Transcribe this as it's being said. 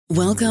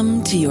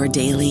Welcome to your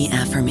daily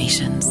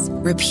affirmations.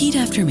 Repeat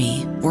after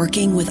me.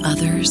 Working with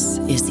others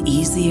is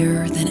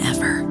easier than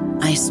ever.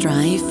 I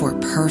strive for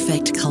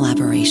perfect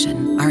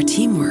collaboration. Our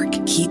teamwork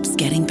keeps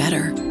getting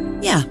better.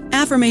 Yeah,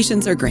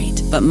 affirmations are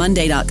great, but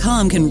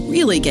Monday.com can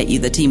really get you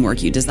the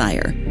teamwork you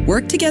desire.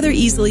 Work together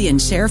easily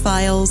and share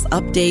files,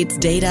 updates,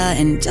 data,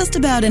 and just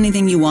about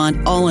anything you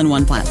want all in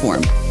one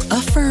platform.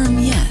 Affirm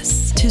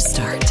yes to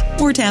start,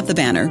 or tap the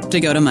banner to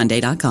go to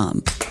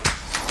Monday.com.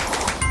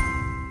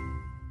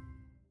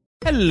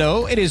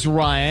 Hello, it is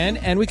Ryan,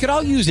 and we could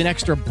all use an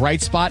extra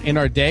bright spot in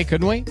our day,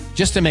 couldn't we?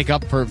 Just to make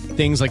up for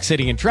things like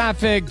sitting in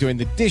traffic, doing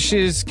the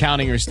dishes,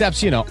 counting your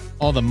steps,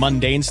 all the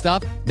mundane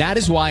stuff. That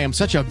is why I'm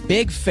such a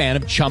big fan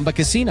of Chumba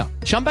Casino.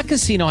 Chumba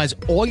Casino has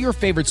all your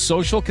favorite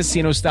social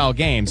casino-style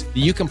games that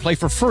you can play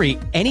for free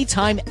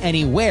anytime,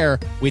 anywhere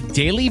with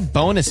daily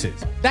bonuses.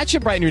 That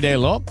should brighten your day a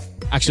little.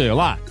 Actually, a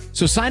lot.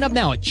 So sign up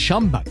now at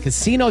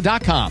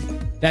ChumbaCasino.com.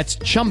 That's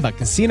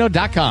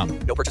ChumbaCasino.com.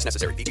 No purchase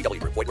necessary. VGW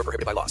Group. Void where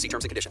prohibited by law. See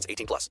terms and conditions.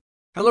 18+.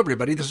 Hello,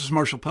 everybody. This is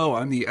Marshall Poe.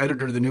 I'm the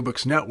editor of the New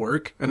Books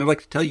Network, and I'd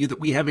like to tell you that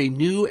we have a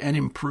new and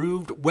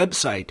improved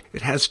website.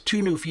 It has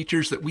two new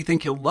features that we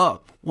think you'll love.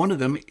 One of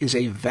them is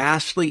a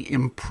vastly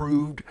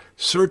improved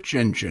search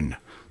engine,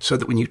 so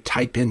that when you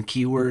type in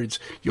keywords,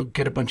 you'll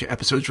get a bunch of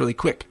episodes really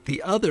quick.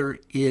 The other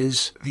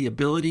is the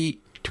ability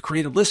to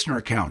create a listener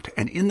account.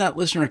 And in that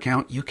listener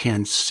account, you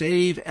can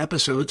save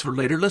episodes for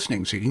later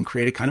listening. So you can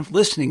create a kind of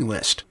listening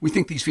list. We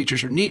think these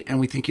features are neat and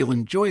we think you'll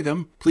enjoy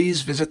them.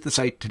 Please visit the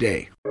site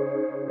today.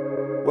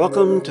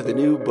 Welcome to the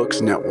New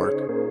Books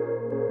Network.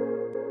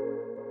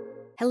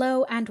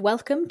 Hello and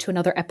welcome to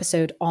another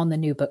episode on the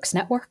New Books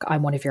Network.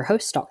 I'm one of your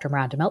hosts, Dr.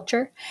 Miranda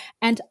Melcher,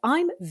 and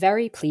I'm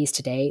very pleased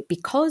today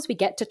because we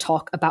get to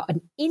talk about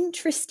an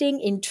interesting,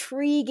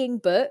 intriguing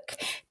book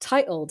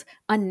titled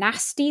A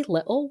Nasty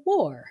Little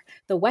War: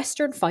 The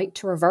Western Fight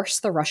to Reverse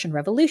the Russian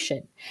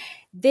Revolution.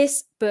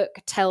 This book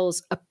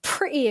tells a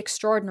pretty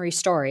extraordinary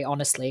story,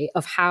 honestly,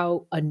 of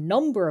how a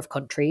number of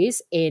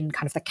countries in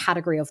kind of the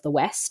category of the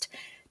West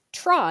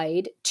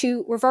tried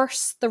to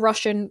reverse the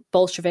Russian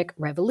Bolshevik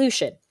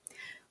Revolution.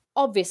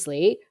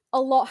 Obviously,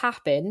 a lot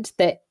happened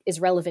that is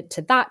relevant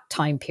to that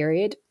time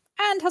period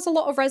and has a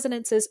lot of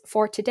resonances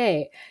for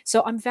today.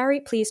 So I'm very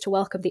pleased to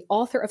welcome the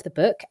author of the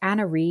book,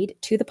 Anna Reid,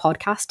 to the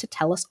podcast to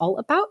tell us all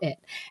about it.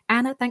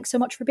 Anna, thanks so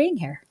much for being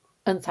here.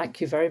 And thank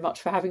you very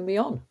much for having me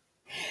on.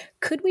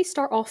 Could we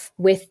start off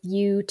with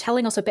you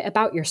telling us a bit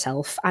about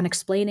yourself and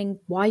explaining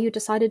why you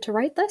decided to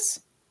write this?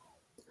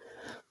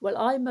 Well,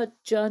 I'm a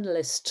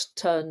journalist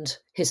turned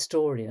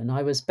historian.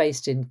 I was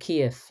based in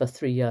Kiev for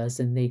 3 years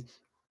in the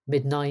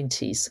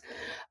mid-90s.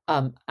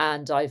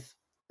 And I've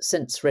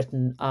since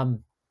written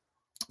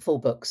 4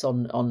 books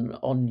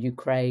on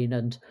Ukraine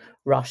and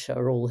Russia,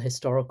 all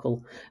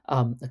historical,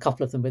 a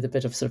couple of them with a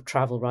bit of sort of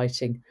travel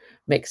writing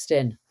mixed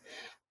in.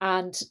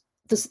 And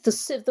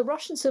the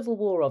Russian Civil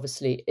War,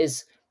 obviously,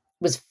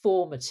 was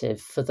formative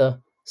for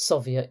the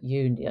Soviet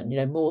Union.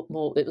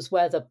 It was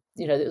where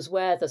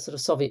the sort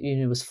of Soviet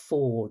Union was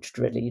forged,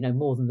 really,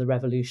 more than the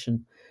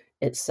revolution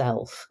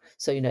itself.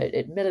 So,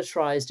 it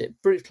militarized, it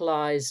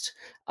brutalized,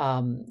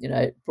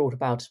 it brought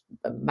about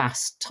a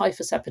mass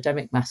typhus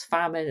epidemic, mass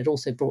famine. It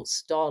also brought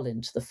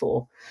Stalin to the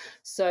fore.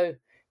 So,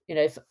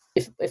 if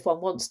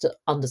one wants to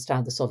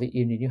understand the Soviet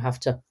Union, you have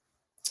to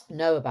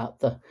know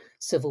about the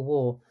Civil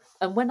War.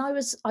 And when I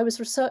was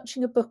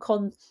researching a book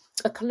on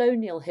a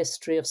colonial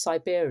history of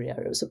Siberia,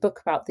 it was a book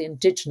about the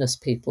indigenous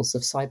peoples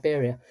of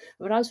Siberia. And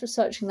when I was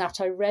researching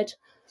that, I read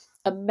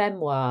a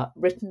memoir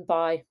written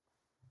by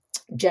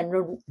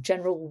General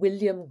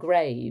William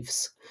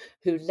Graves,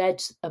 who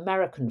led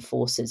American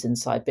forces in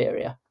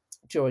Siberia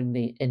during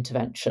the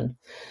intervention.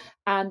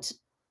 And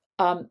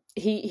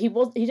he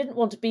didn't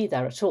want to be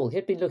there at all. He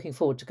had been looking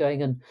forward to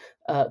going and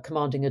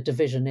commanding a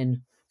division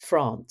in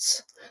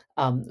France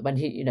when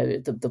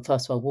the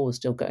First World War was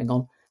still going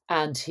on.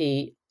 And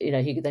he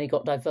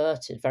got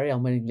diverted very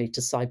unwillingly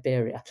to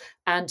Siberia,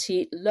 and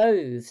he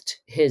loathed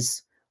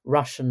his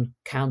Russian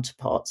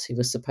counterparts he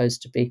was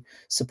supposed to be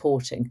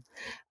supporting.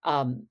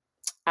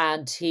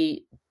 And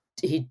he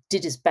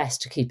did his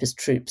best to keep his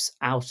troops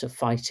out of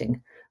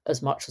fighting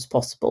as much as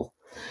possible.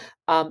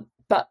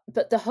 But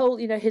the whole,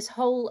 his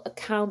whole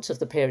account of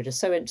the period is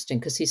so interesting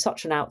because he's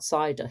such an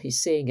outsider.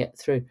 He's seeing it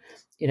through,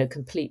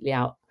 completely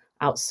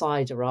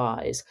outsider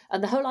eyes.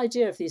 And the whole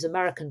idea of these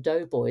American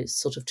doughboys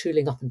sort of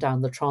tooling up and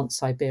down the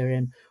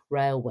Trans-Siberian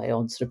Railway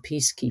on sort of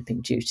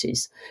peacekeeping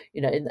duties,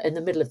 in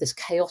the middle of this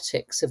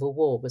chaotic civil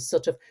war was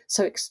sort of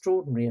so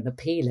extraordinary and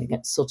appealing.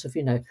 It's sort of,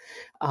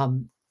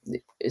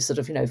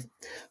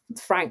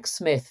 Frank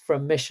Smith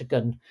from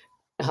Michigan,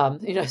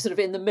 sort of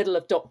in the middle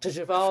of Dr.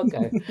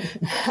 Zhivago.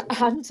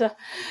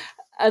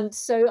 And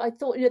so I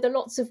thought, there are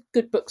lots of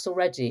good books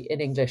already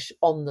in English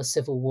on the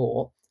Civil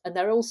War. And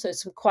there are also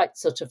some quite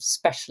sort of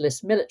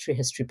specialist military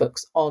history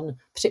books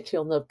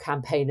particularly on the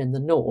campaign in the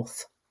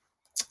North.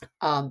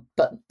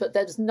 But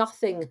there's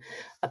nothing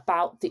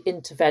about the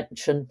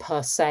intervention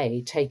per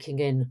se, taking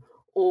in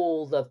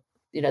all the,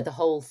 the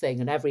whole thing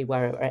and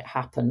everywhere it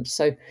happened.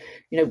 So,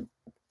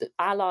 the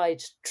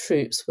Allied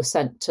troops were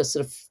sent to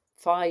sort of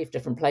 5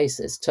 different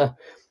places, to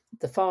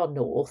the far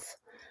north,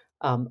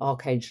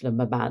 Archangel and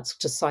Murmansk,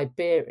 to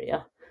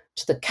Siberia,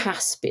 to the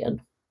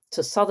Caspian,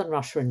 to southern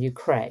Russia and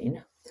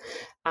Ukraine,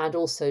 and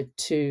also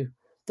to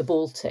the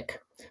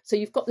Baltic. So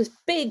you've got this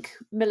big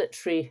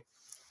military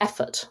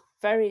effort,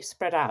 very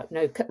spread out,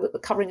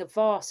 covering a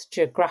vast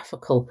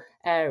geographical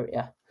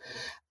area.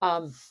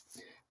 And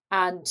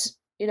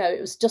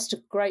it was just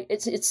a great.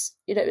 It's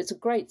a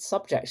great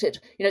subject.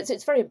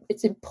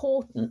 It's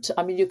important.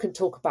 I mean, you can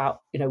talk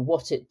about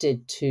what it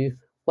did to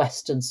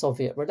Western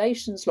Soviet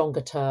relations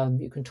longer term.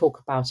 You can talk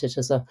about it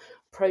as a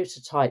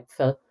prototype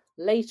for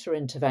later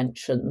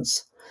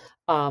interventions.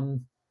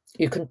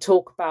 You can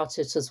talk about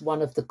it as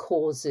one of the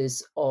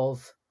causes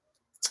of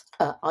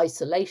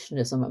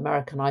isolationism,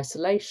 American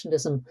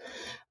isolationism,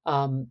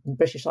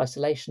 British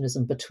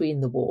isolationism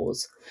between the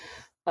wars.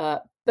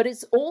 But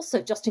it's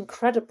also just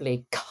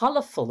incredibly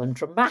colourful and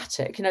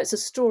dramatic. It's a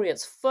story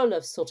that's full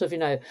of sort of,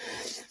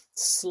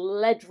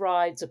 sled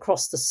rides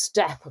across the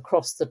steppe,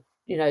 across the,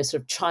 sort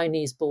of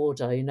Chinese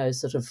border,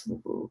 sort of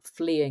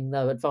fleeing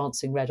the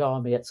advancing Red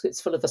Army.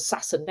 It's full of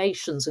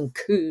assassinations and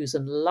coups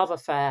and love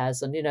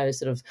affairs and,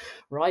 sort of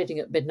riding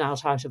at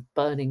midnight out of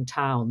burning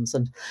towns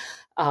and,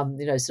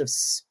 sort of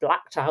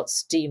blacked out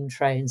steam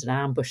trains and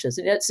ambushes.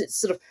 And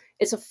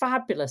it's a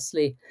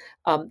fabulously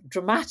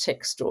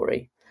dramatic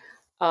story.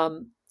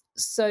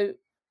 So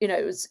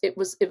it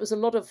was a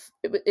lot of.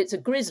 It's a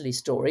grisly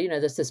story.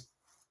 There's this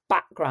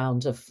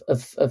background of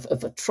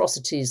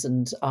atrocities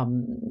and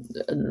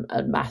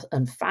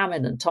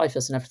famine and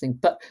typhus and everything,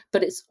 but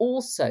it's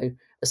also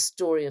a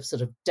story of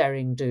sort of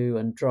daring do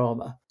and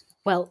drama.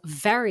 Well,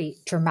 very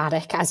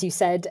dramatic, as you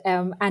said,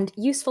 and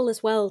useful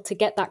as well to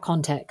get that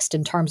context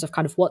in terms of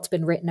kind of what's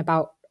been written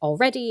about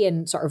already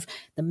and sort of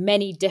the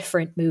many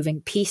different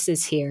moving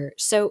pieces here.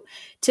 So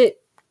to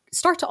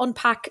start to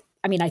unpack,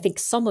 I mean, I think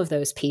some of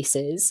those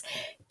pieces,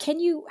 can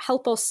you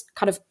help us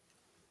kind of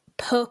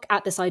poke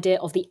at this idea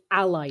of the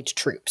Allied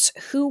troops?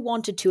 Who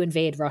wanted to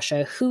invade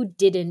Russia? Who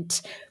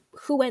didn't?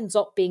 Who ends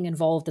up being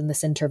involved in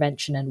this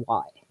intervention and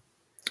why?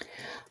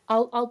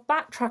 I'll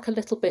backtrack a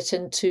little bit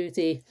into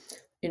the,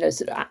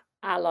 sort of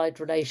Allied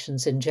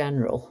relations in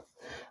general.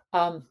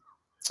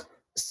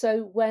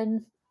 So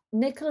when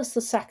Nicholas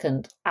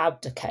II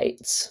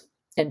abdicates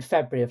in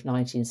February of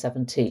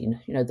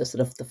 1917, the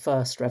sort of the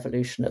first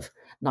revolution of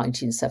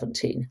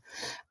 1917,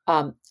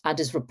 and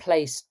is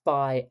replaced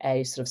by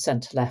a sort of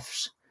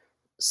centre-left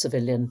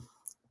civilian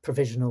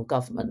provisional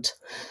government,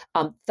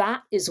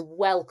 that is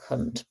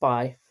welcomed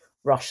by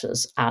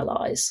Russia's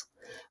allies.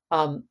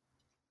 For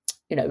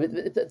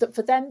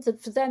them,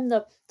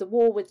 the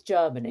war with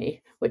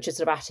Germany, which is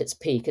sort of at its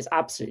peak, is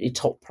absolutely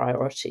top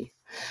priority.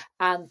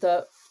 And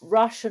the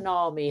Russian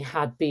army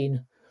had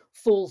been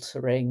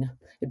faltering,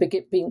 it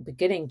had been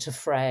beginning to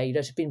fray,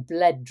 it had been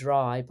bled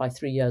dry by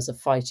 3 years of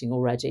fighting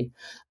already.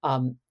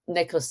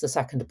 Nicholas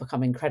II had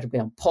become incredibly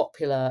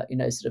unpopular,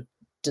 sort of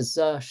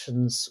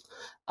desertions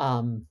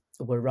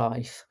were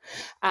rife.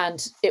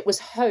 And it was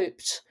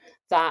hoped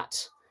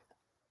that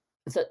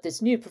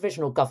this new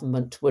provisional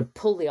government would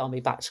pull the army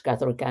back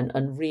together again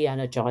and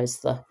re-energise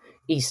the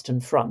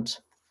Eastern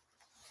Front.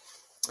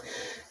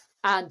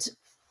 And,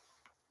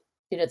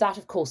 that,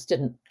 of course,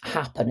 didn't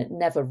happen. It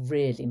never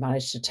really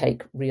managed to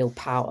take real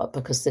power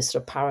because this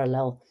sort of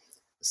parallel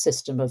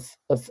system of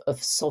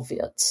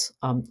Soviets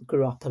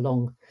grew up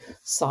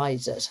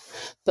alongside it.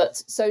 But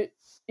so,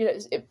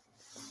 it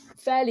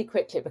fairly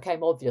quickly it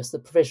became obvious the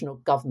provisional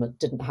government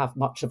didn't have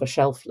much of a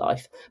shelf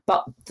life.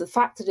 But the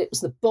fact that it was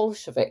the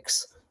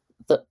Bolsheviks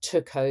that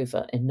took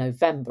over in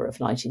November of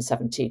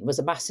 1917 was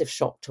a massive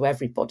shock to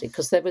everybody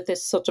because they were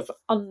this sort of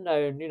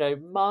unknown,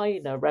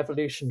 minor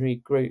revolutionary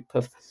group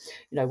of,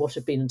 what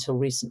had been until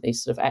recently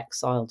sort of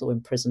exiled or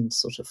imprisoned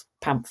sort of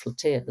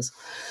pamphleteers.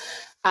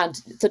 And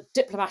the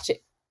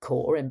diplomatic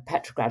corps in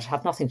Petrograd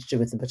had nothing to do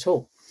with them at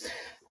all.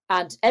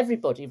 And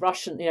everybody,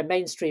 Russian,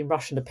 mainstream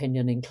Russian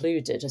opinion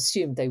included,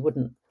 assumed they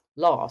wouldn't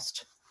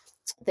last.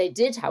 They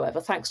did,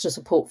 however, thanks to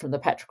support from the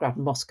Petrograd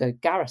and Moscow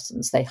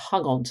garrisons, they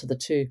hung on to the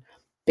two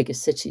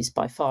biggest cities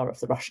by far of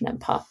the Russian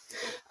Empire.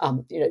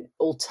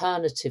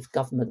 Alternative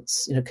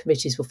governments,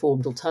 committees were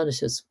formed,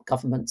 alternative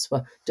governments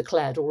were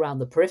declared all around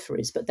the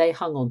peripheries, but they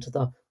hung on to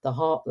the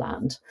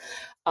heartland.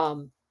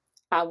 And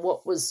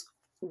what was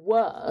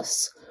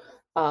worse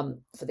for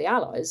the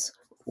Allies,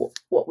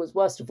 what was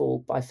worst of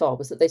all by far,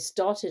 was that they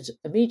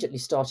immediately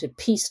started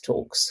peace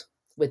talks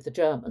with the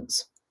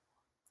Germans.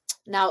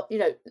 Now,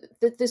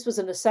 this was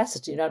a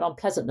necessity, an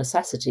unpleasant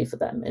necessity for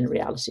them in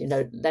reality.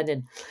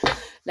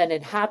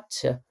 Lenin had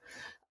to,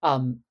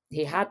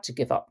 he had to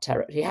give up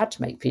territory. He had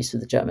to make peace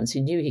with the Germans. He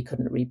knew he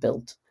couldn't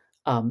rebuild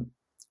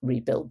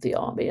the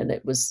army, and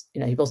it was,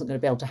 he wasn't going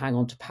to be able to hang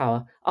on to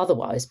power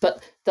otherwise.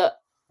 But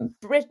that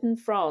Britain,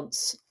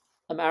 France,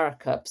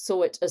 America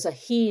saw it as a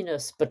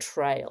heinous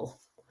betrayal.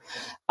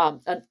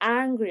 And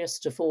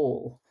angriest of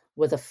all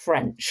were the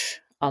French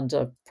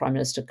under Prime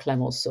Minister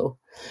Clemenceau,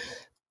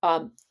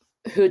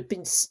 who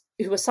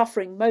were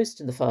suffering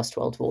most in the First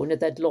World War.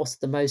 They'd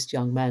lost the most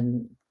young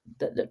men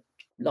the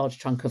large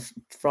chunk of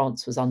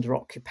France was under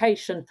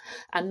occupation,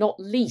 and not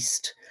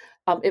least,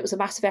 it was a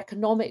massive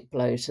economic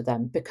blow to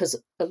them because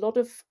a lot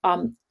of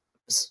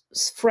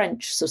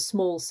French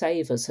small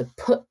savers had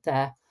put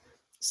their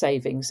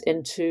savings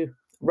into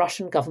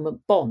Russian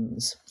government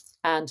bonds,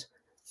 and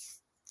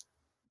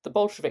the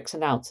Bolsheviks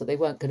announced that they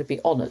weren't going to be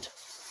honoured.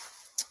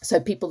 So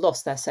people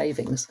lost their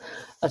savings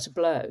at a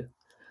blow.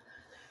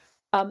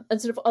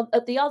 And sort of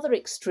at the other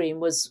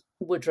extreme was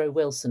Woodrow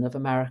Wilson of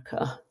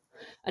America.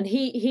 And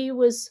he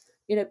was,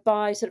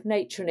 by sort of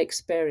nature and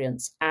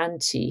experience,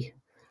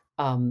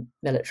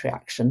 anti-military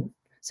action.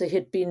 So he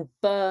had been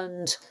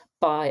burned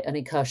by an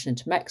incursion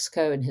into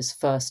Mexico in his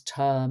first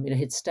term.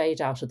 He'd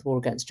stayed out of the war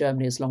against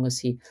Germany as long as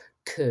he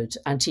could.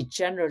 And he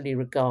generally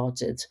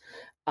regarded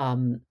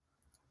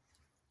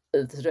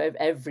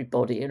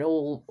everybody in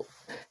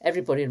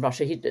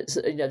Russia.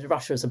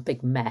 Russia is a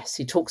big mess.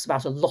 He talks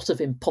about a lot of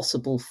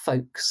impossible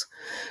folks.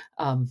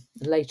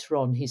 Later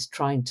on, he's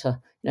trying to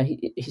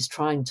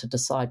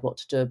decide what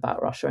to do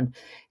about Russia, and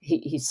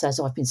he says,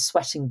 "I've been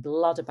sweating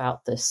blood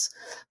about this,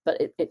 but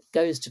it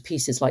goes to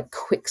pieces like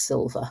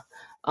quicksilver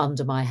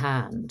under my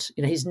hand."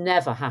 He's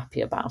never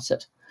happy about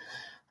it.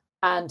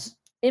 And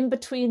in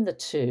between the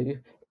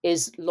two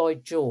is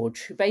Lloyd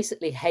George, who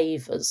basically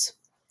havers.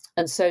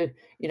 And so,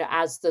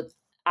 as the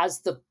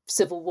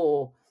Civil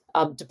War,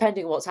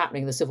 depending on what's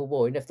happening in the Civil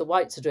War, if the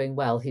whites are doing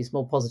well, he's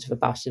more positive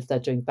about it. If they're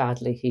doing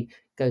badly, he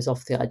goes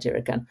off the idea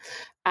again.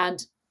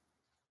 And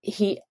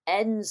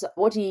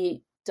what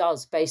he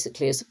does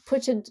basically is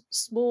put in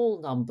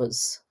small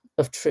numbers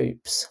of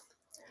troops,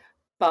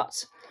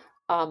 but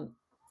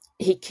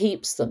he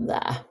keeps them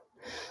there.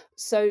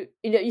 So,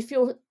 I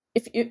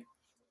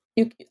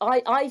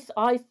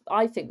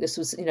think this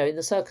was, in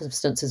the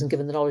circumstances and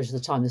given the knowledge of the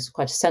time, this was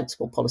quite a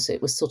sensible policy.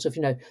 It was sort of,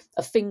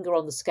 a finger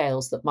on the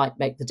scales that might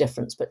make the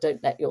difference, but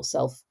don't let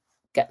yourself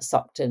get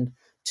sucked in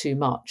too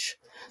much.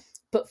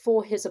 But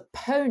for his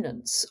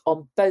opponents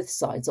on both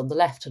sides, on the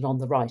left and on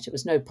the right, it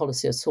was no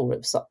policy at all. It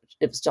was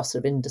just sort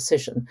of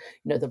indecision.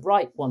 The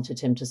right wanted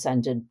him to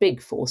send in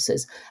big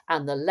forces,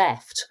 and the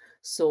left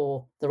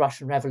saw the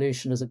Russian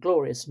Revolution as a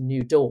glorious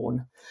new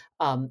dawn,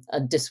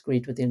 and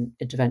disagreed with the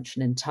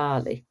intervention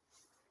entirely.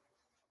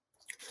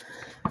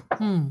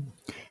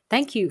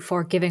 Thank you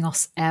for giving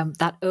us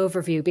that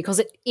overview, because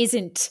it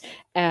isn't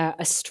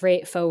a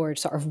straightforward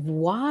sort of,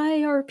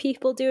 why are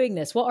people doing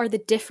this? What are the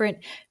different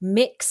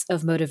mix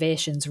of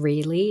motivations,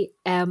 really?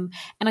 And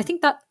I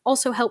think that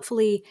also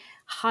helpfully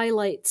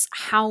highlights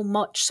how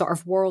much sort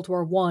of World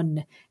War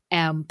I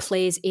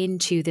plays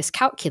into this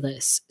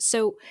calculus.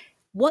 So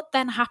what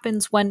then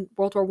happens when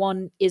World War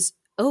I is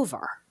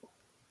over?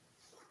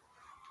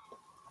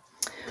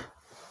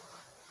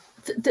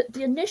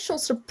 The initial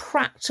sort of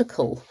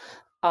practical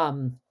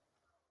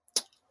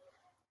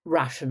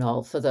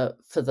rationale for the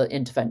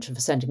intervention,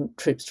 for sending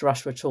troops to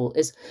Russia at all,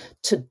 is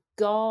to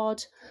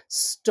guard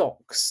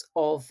stocks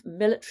of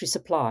military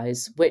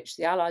supplies which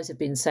the Allies have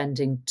been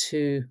sending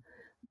to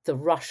the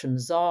Russian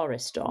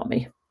Tsarist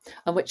army,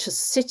 and which are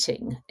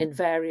sitting in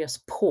various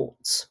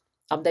ports.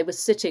 They were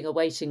sitting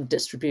awaiting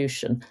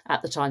distribution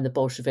at the time the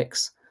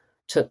Bolsheviks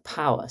took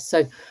power.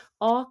 So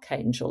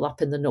Archangel,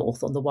 up in the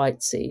north on the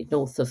White Sea,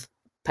 north of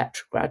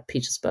Petrograd,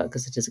 Petersburg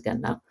as it is again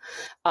now,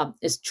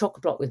 is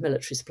chock-a-block with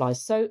military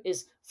supplies. So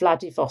is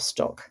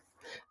Vladivostok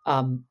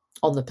on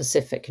the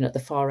Pacific, at the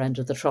far end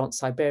of the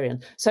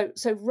Trans-Siberian. So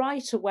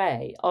right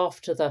away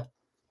after the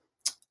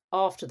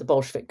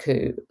Bolshevik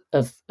coup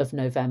of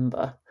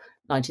November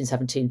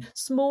 1917,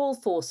 small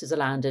forces are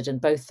landed in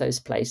both those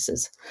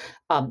places,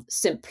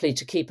 simply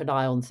to keep an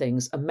eye on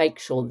things and make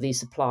sure that these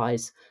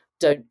supplies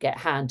don't get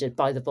handed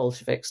by the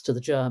Bolsheviks to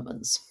the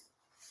Germans.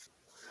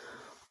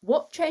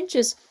 What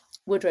changes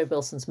Woodrow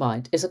Wilson's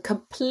mind is a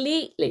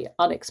completely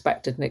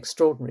unexpected and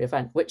extraordinary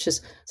event, which is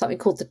something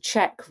called the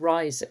Czech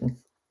Rising.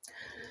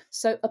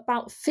 So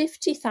about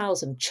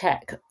 50,000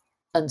 Czech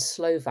and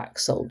Slovak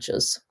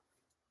soldiers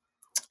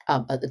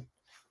in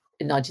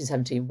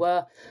 1917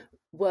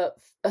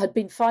 had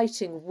been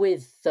fighting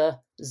with the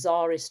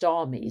Tsarist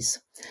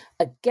armies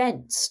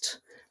against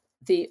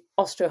the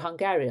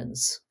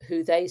Austro-Hungarians,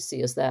 who they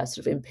see as their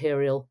sort of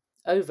imperial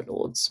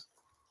overlords.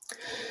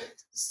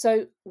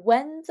 So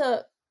when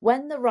the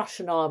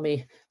Russian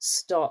army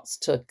starts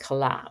to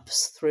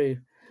collapse through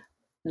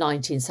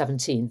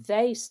 1917,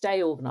 they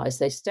stay organised,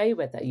 they stay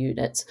with their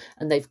units,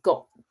 and they've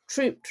got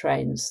troop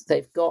trains,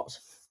 they've got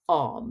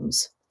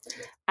arms,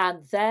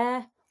 and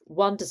their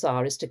one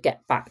desire is to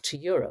get back to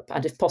Europe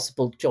and, if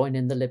possible, join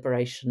in the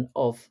liberation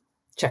of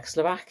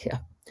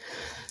Czechoslovakia.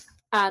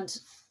 And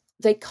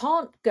they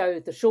can't go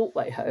the short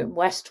way home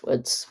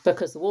westwards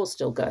because the war's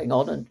still going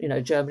on,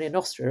 and Germany and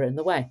Austria are in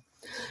the way.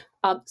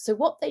 So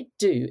what they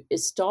do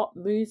is start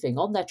moving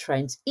on their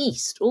trains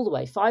east, all the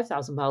way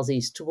 5,000 miles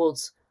east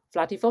towards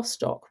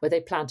Vladivostok, where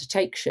they plan to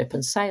take ship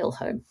and sail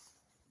home.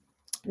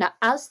 Now,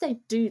 as they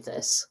do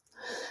this,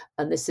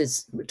 and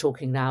we're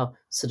talking now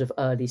sort of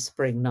early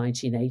spring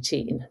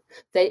 1918,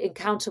 they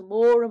encounter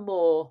more and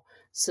more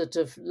sort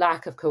of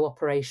lack of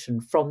cooperation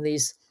from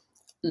these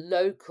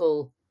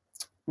local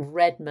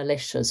red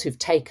militias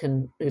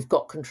who've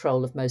got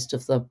control of most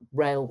of the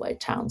railway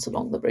towns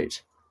along the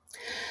route.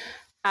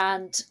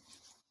 And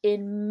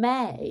in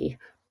May,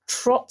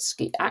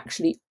 Trotsky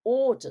actually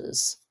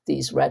orders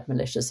these red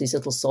militias, these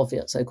little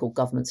Soviet so-called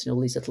governments in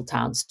all these little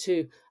towns,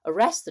 to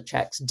arrest the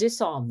Czechs,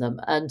 disarm them,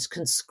 and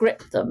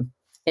conscript them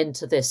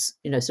into this,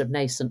 sort of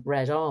nascent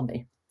Red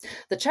Army.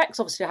 The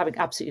Czechs obviously are having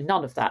absolutely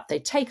none of that. They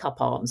take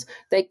up arms.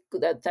 They're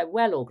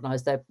well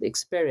organised. They're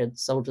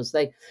experienced soldiers.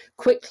 They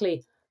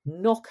quickly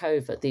knock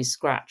over these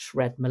scratch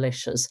red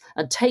militias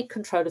and take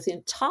control of the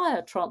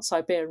entire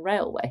Trans-Siberian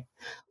Railway.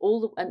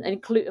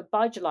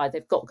 By July,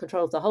 they've got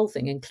control of the whole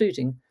thing,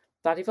 including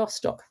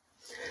Vladivostok.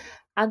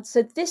 And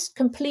so this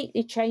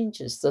completely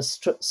changes the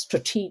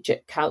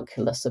strategic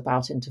calculus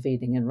about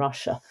intervening in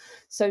Russia.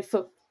 So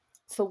for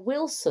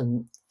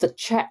Wilson, the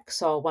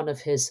Czechs are one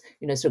of his,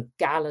 sort of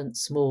gallant,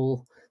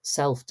 small,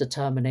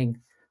 self-determining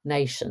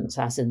nations,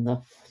 as in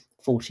the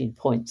 14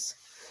 Points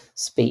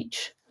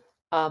speech.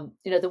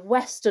 The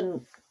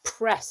Western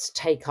press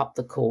take up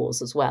the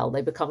cause as well.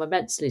 They become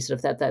immensely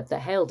sort of, they're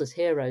hailed as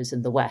heroes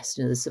in the West.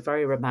 This is a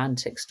very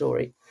romantic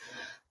story.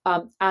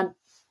 And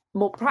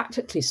more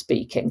practically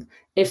speaking,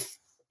 if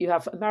you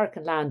have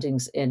American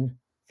landings in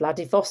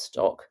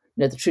Vladivostok,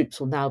 the troops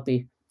will now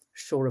be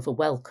sure of a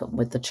welcome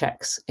with the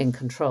Czechs in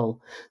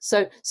control.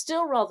 So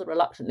still rather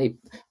reluctantly,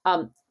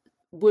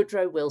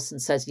 Woodrow Wilson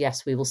says,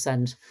 yes, we will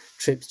send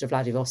troops to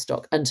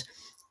Vladivostok. And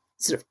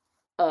sort of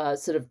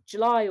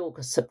July,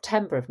 August,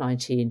 September of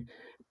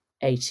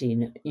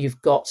 1918,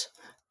 you've got,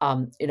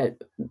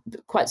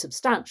 quite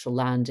substantial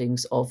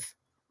landings of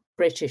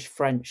British,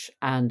 French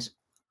and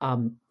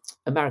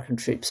American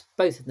troops,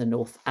 both in the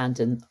north and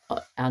on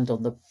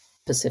the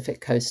Pacific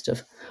coast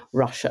of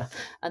Russia.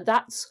 And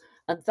that's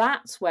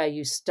where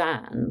you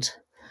stand,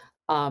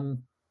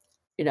 as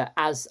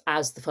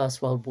the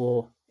First World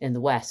War in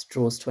the West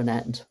draws to an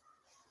end.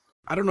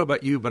 I don't know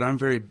about you, but I'm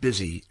very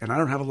busy and I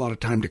don't have a lot of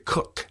time to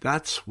cook.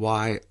 That's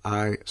why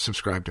I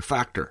subscribe to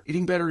Factor.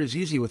 Eating better is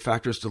easy with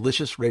Factor's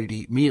delicious,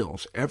 ready-to-eat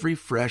meals. Every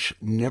fresh,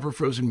 never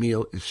frozen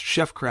meal is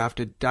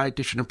chef-crafted,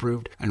 dietitian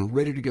approved, and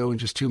ready to go in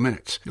just 2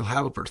 minutes. You'll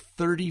have over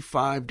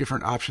 35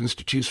 different options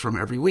to choose from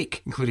every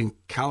week, including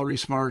Calorie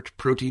Smart,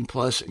 Protein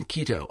Plus, and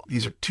Keto.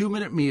 These are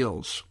 2-minute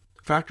meals.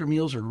 Factor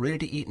meals are ready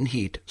to eat and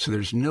heat, so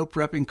there's no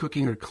prepping,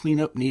 cooking, or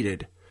cleanup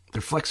needed.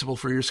 They're flexible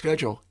for your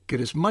schedule. Get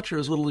as much or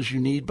as little as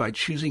you need by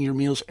choosing your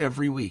meals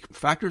every week.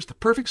 Factor is the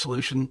perfect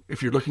solution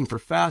if you're looking for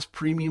fast,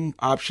 premium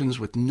options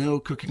with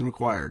no cooking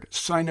required.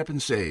 Sign up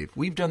and save.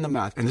 We've done the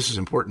math, and this is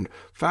important.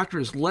 Factor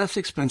is less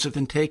expensive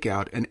than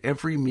takeout, and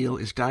every meal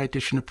is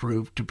dietitian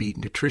approved to be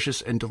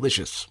nutritious and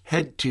delicious.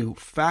 Head to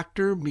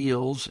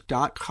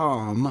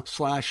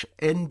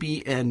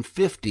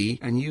factormeals.com/NBN50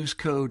 and use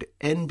code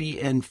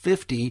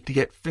NBN50 to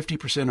get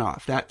 50%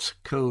 off. That's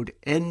code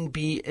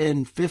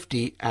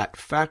NBN50 at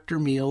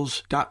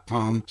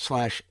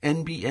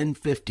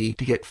factormeals.com/NBN50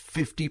 to get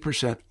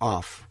 50%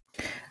 off.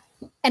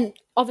 And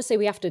obviously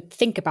we have to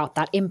think about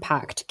that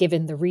impact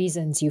given the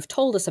reasons you've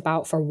told us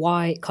about for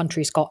why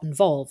countries got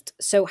involved.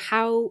 So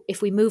how,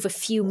 if we move a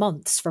few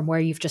months from where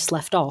you've just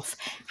left off,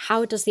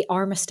 how does the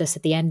armistice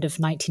at the end of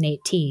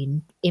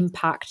 1918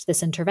 impact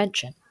this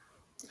intervention?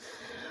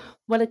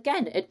 Well,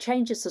 again, it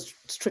changes the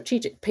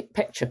strategic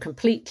picture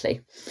completely.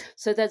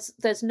 So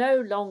there's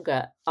no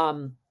longer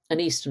an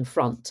Eastern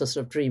Front to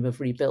sort of dream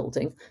of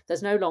rebuilding.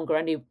 There's no longer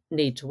any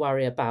need to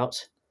worry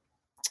about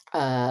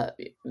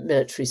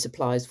military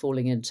supplies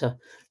falling into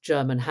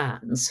German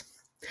hands.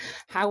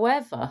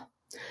 However,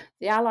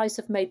 the Allies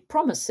have made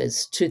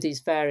promises to these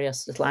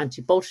various little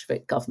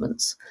anti-Bolshevik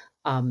governments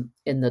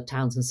in the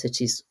towns and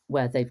cities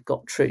where they've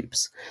got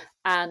troops.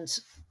 And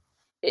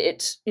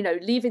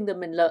leaving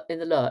them in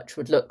the lurch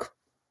would look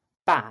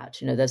bad.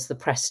 There's the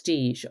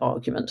prestige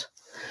argument.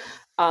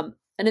 And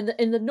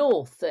in the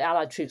north, the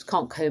Allied troops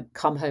can't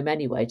come home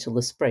anyway till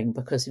the spring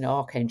because,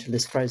 Archangel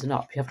is frozen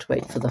up. You have to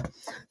wait for the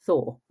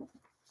thaw.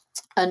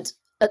 And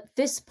at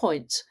this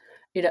point,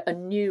 a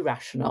new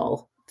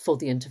rationale for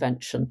the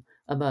intervention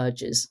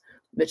emerges,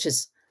 which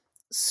is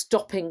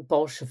stopping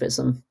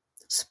Bolshevism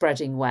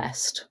spreading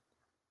west.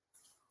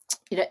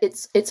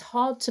 It's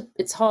hard to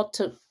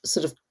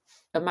sort of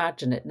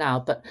imagine it now,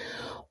 but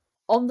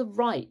on the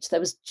right, there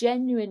was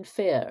genuine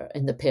fear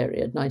in the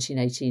period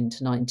 1918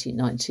 to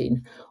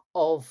 1919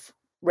 of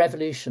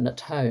revolution at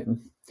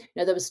home.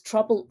 There was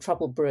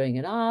trouble brewing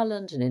in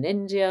Ireland and in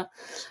India.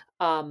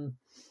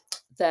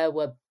 There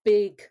were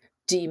big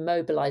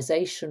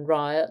demobilization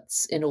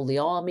riots in all the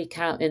army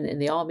in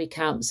the army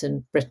camps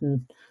in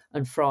Britain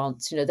and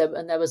France.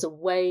 There was a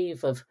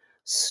wave of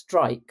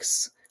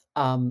strikes.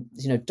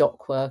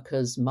 Dock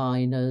workers,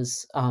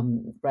 miners,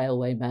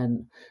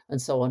 railwaymen,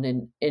 and so on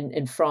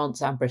in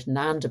France and Britain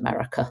and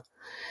America.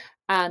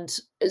 And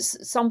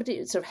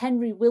somebody, sort of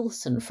Henry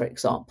Wilson, for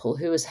example,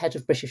 who was head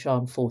of British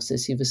Armed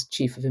Forces, he was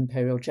Chief of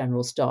Imperial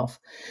General Staff.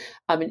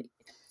 I mean,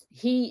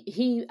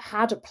 he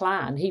had a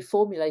plan. He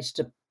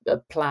formulated a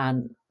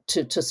plan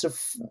to sort of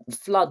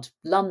flood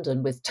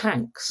London with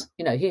tanks.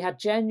 He had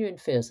genuine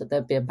fears that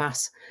there'd be a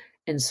mass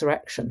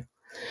insurrection.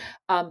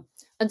 And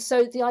And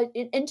so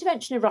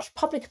intervention in Russia,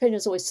 public opinion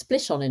is always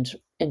split on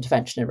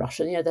intervention in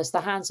Russia. There's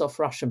the hands-off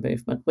Russia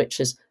movement,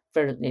 which is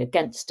virulently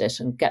against it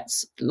and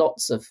gets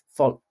lots of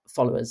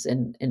followers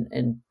in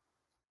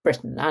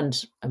Britain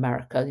and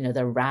America.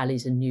 There are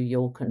rallies in New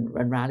York and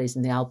rallies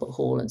in the Albert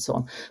Hall and so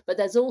on. But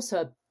there's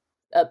also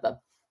a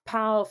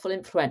powerful,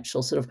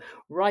 influential sort of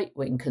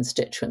right-wing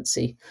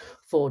constituency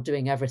for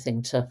doing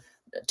everything to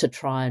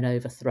try and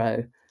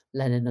overthrow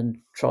Lenin and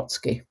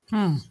Trotsky.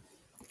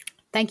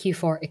 Thank you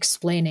for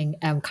explaining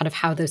kind of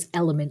how those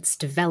elements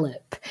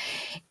develop.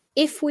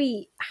 If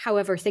we,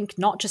 however, think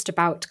not just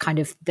about kind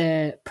of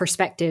the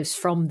perspectives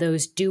from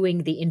those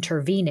doing the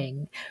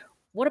intervening,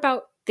 what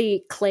about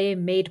the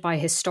claim made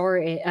by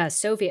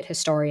Soviet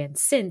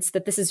historians since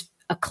that this is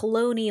a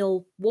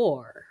colonial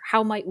war?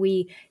 How might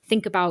we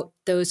think about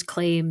those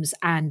claims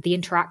and the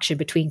interaction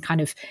between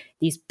kind of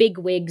these big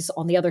wigs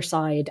on the other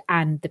side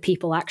and the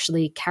people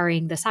actually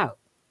carrying this out?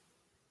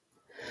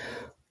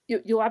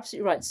 You're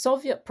absolutely right.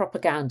 Soviet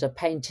propaganda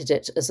painted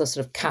it as a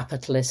sort of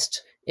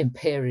capitalist,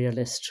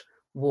 imperialist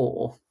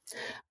war.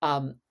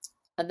 And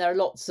there are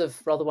lots of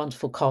rather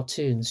wonderful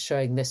cartoons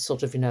showing this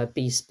sort of,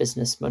 obese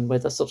businessman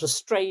with a sort of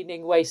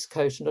straining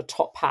waistcoat and a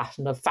top hat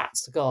and a fat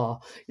cigar,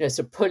 sort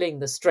of pulling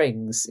the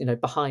strings,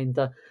 behind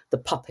the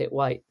puppet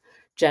white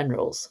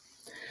generals.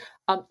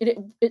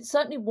 It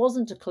certainly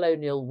wasn't a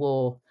colonial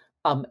war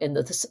in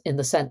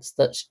the sense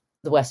that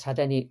the West had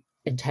any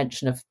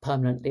intention of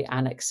permanently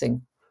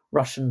annexing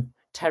Russian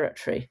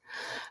territory.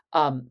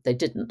 They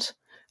didn't.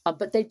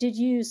 But they did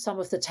use some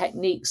of the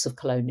techniques of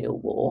colonial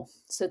war.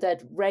 So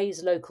they'd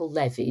raise local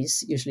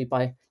levies, usually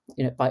by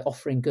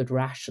offering good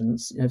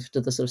rations,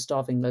 to the sort of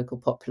starving local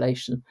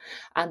population,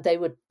 and they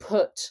would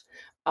put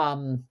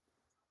sort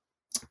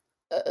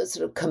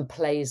of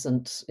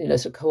complaisant,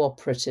 sort of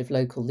cooperative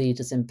local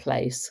leaders in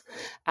place,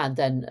 and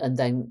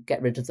then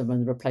get rid of them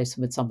and replace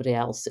them with somebody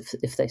else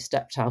if they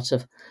stepped out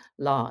of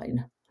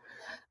line.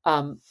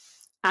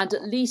 And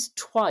at least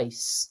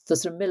twice, the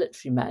sort of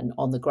military men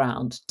on the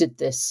ground did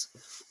this,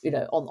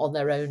 on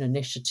their own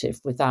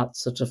initiative, without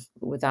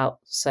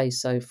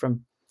say-so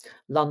from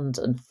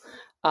London.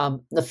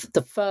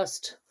 The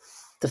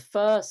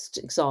first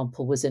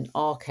example was in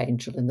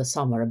Archangel in the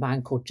summer. A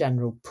man called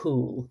General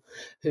Poole,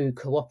 who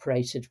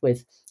cooperated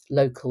with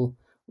local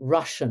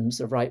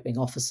Russians, right-wing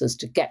officers,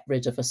 to get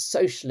rid of a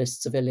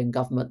socialist civilian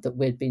government that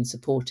we'd been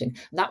supporting.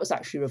 And that was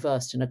actually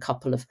reversed in a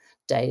couple of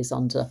days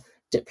under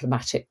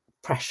diplomatic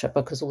pressure,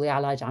 because all the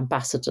Allied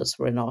ambassadors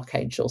were in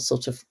Archangel,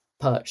 sort of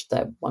perched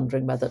there,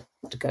 wondering whether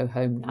to go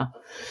home now.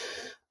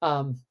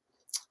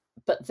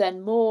 But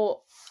then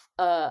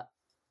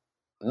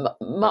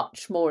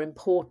much more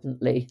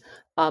importantly,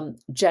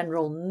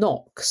 General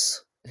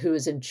Knox, who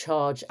was in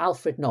charge,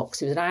 Alfred Knox,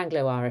 he was an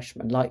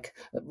Anglo-Irishman, like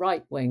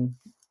right-wing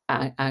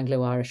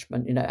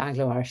Anglo-Irishman,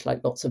 Anglo-Irish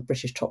like lots of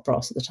British top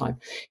brass at the time.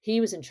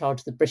 He was in charge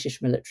of the British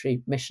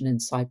military mission in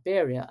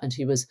Siberia, and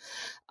he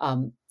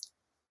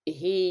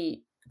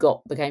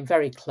became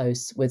very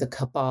close with a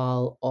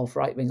cabal of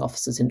right-wing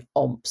officers in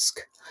Omsk,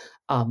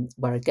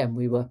 where again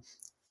we were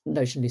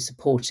notionally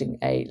supporting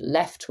a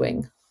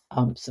left-wing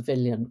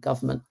civilian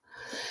government.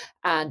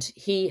 And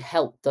he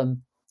helped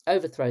them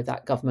overthrow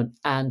that government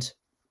and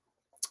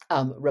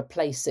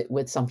replace it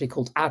with somebody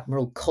called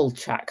Admiral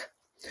Kolchak,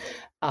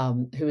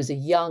 who was a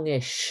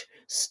youngish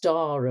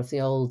star of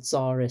the old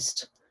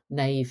Tsarist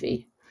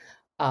navy,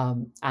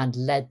 and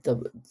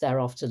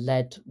thereafter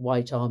led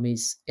white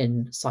armies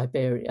in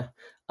Siberia.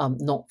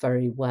 Not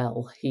very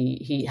well.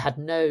 He had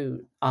no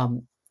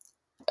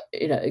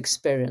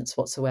experience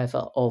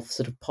whatsoever of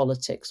sort of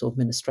politics or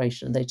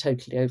administration. They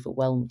totally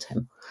overwhelmed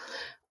him.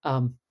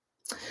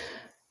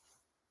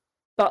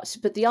 But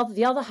the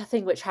other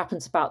thing which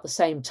happens about the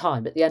same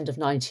time, at the end of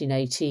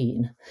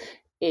 1918,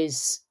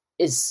 is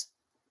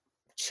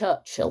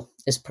Churchill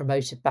is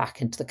promoted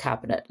back into the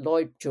cabinet.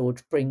 Lloyd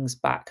George brings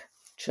back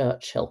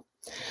Churchill,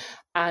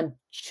 and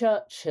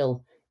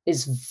Churchill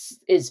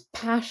is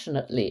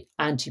passionately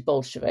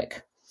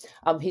anti-Bolshevik.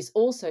 He's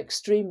also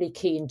extremely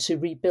keen to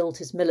rebuild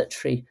his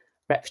military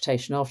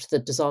reputation after the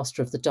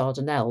disaster of the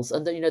Dardanelles,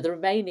 and the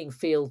remaining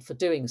field for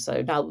doing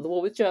so, now that the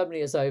war with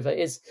Germany is over,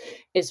 is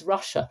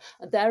Russia.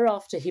 And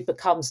thereafter he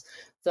becomes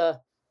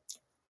the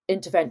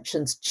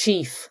intervention's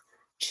chief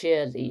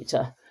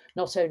cheerleader,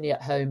 not only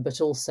at home but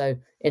also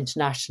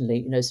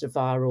internationally, sort of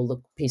via all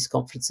the peace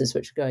conferences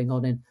which are going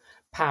on in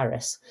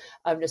Paris.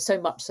 So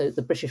much so that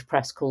the British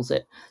press calls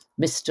it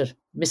Mr.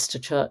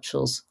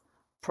 Churchill's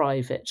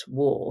private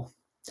war.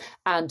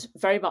 And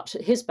very much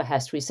at his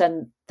behest, we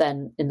send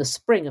then in the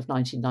spring of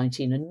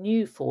 1919 a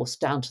new force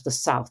down to the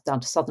south,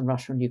 down to southern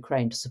Russia and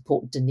Ukraine, to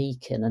support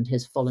Denikin and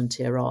his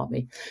volunteer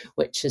army,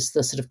 which is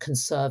the sort of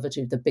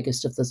conservative, the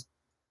biggest of the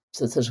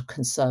sort of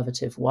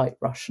conservative white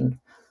Russian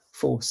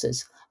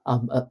forces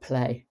at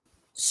play.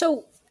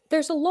 So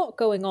there's a lot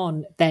going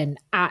on then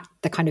at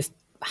the kind of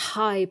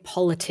high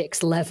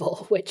politics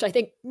level, which I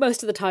think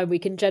most of the time we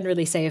can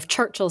generally say if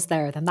Churchill's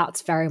there, then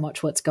that's very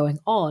much what's going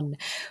on.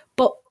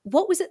 But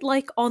what was it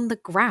like on the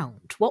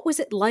ground? What was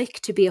it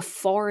like to be a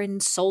foreign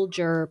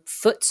soldier,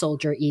 foot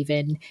soldier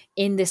even,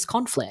 in this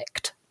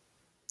conflict?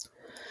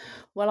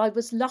 Well, I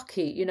was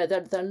lucky.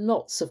 There are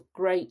lots of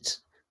great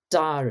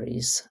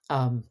diaries,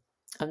 and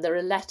there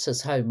are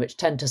letters home which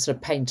tend to sort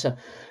of paint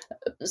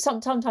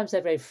sometimes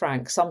they're very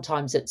frank.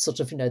 Sometimes it's sort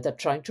of, they're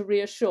trying to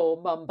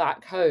reassure mum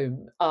back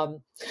home.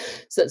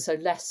 So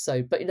less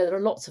so. But, there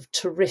are lots of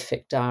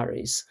terrific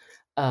diaries,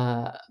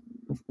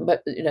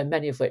 but,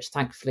 many of which,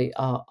 thankfully,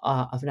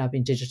 have now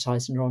been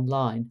digitized and are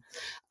online.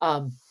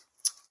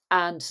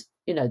 And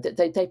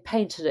they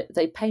painted it.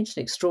 They paint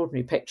an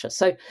extraordinary picture.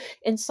 So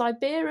in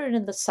Siberia and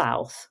in the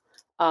south,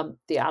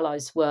 the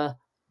Allies were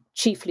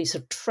chiefly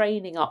sort of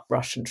training up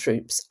Russian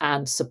troops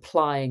and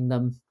supplying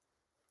them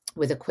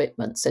with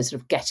equipment. So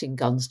sort of getting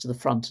guns to the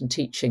front and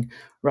teaching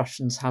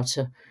Russians how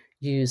to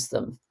use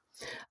them,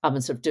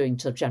 and sort of doing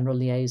sort of general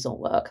liaison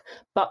work.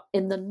 But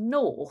in the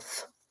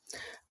north,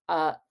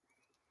 around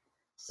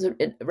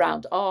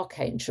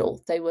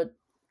Archangel, they were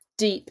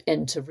deep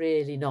into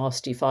really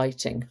nasty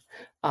fighting,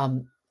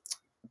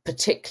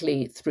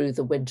 particularly through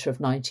the winter of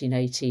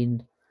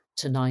 1918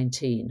 to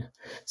 19.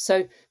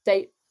 So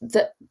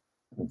the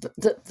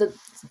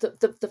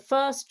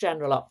first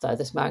general up there,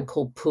 this man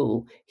called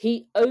Poole,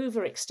 he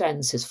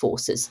overextends his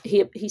forces.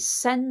 He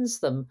sends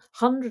them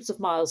hundreds of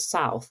miles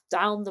south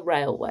down the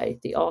railway,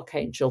 the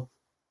Archangel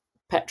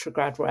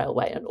Petrograd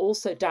Railway, and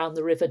also down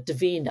the river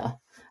Dvina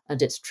and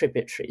its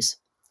tributaries.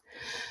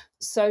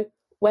 So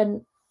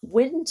when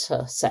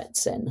winter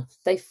sets in,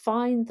 they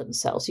find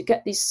themselves, you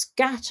get these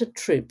scattered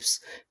troops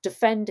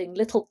defending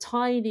little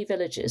tiny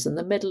villages in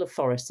the middle of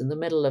forest, in the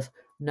middle of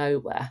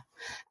nowhere.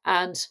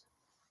 And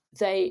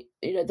they,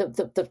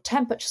 the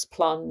temperature's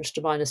plunged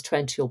to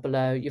 -20 or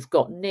below. You've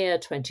got near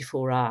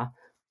 24-hour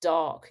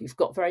dark. You've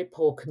got very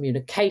poor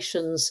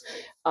communications.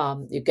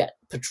 You get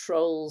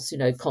patrols,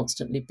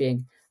 constantly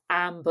being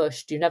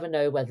ambushed. You never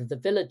know whether the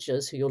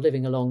villagers who you're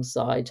living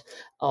alongside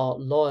are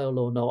loyal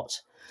or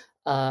not.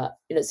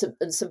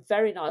 Some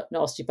very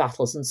nasty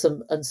battles and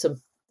some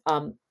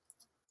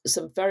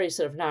very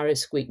sort of narrow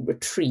squeak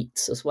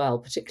retreats as well,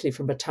 particularly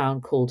from a town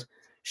called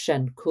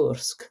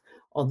Shenkursk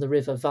on the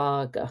river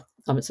Varga.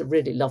 It's a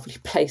really lovely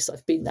place.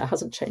 I've been there,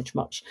 hasn't changed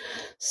much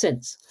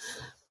since.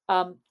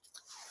 And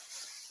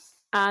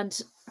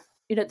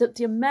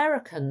the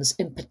Americans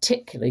in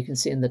particular, you can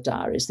see in the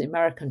diaries, the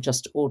American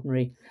just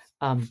ordinary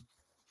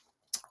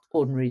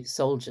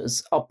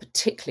soldiers are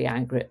particularly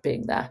angry at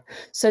being there.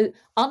 So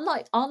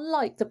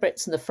unlike the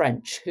Brits and the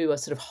French, who are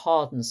sort of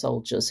hardened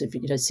soldiers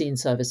who've seen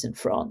service in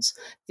France,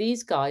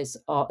 these guys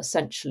are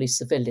essentially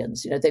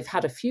civilians. They've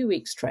had a few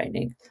weeks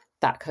training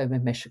back home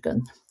in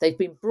Michigan. They've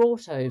been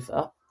brought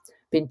over,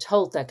 been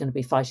told they're going to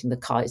be fighting the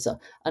Kaiser,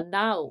 and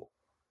now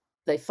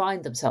they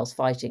find themselves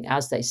fighting,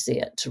 as they see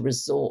it, to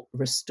restore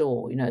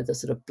the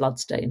sort of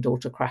bloodstained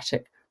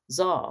autocratic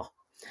Tsar.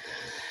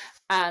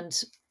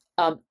 And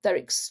they're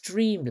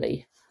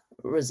extremely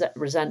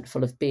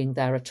resentful of being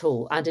there at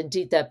all, and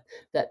indeed and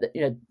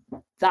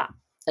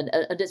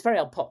it's very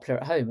unpopular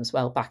at home as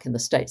well. Back in the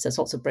States, there's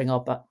lots of bring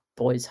our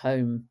boys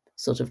home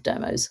sort of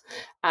demos,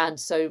 and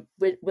so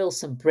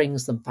Wilson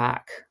brings them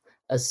back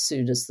as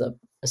soon as the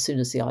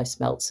ice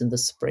melts in the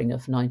spring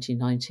of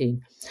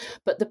 1919.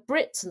 But the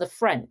Brits and the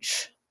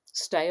French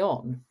stay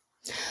on,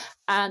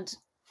 and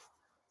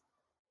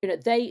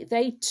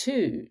they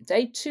too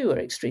are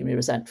extremely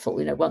resentful.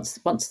 Once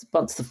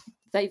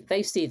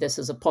they see this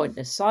as a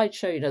pointless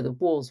sideshow. The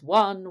war's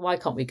won. Why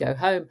can't we go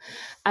home?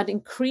 And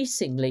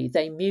increasingly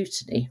they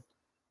mutiny.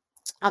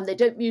 And they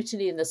don't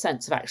mutiny in the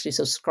sense of actually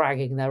sort of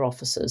scragging their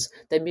officers.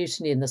 They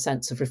mutiny in the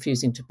sense of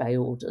refusing to obey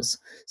orders.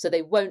 So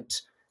they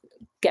won't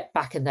get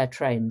back in their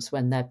trains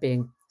when they're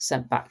being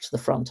sent back to the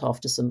front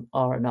after some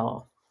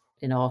R&R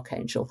in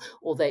Archangel,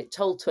 or they're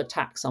told to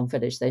attack some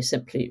village. They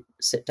simply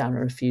sit down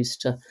and refuse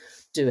to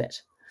do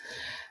it.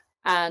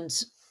 And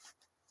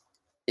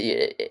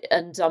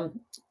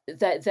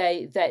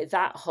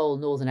that whole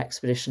northern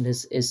expedition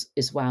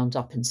is wound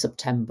up in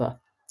September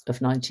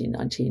of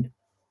 1919.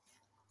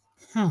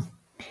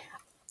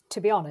 To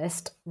be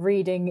honest,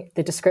 reading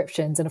the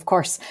descriptions, and of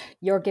course,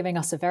 you're giving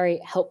us a very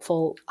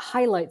helpful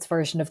highlights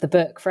version of the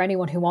book for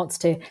anyone who wants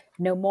to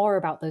know more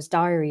about those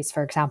diaries,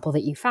 for example,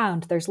 that you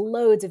found. There's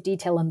loads of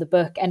detail in the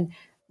book, and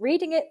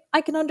reading it,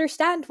 I can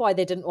understand why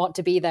they didn't want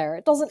to be there.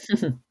 It doesn't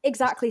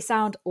exactly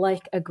sound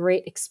like a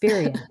great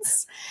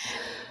experience.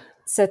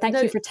 So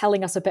thank you for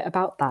telling us a bit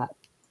about that.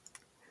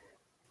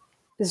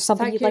 Is there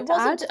something you'd like to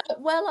add?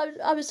 Well,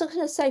 I was going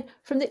to say,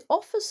 from the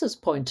officer's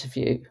point of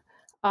view,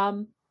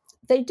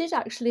 they did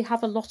actually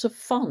have a lot of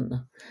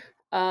fun.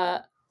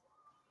 In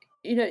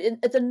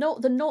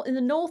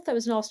the north there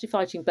was nasty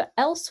fighting, but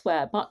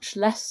elsewhere much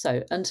less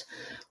so. And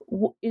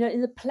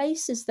in the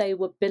places they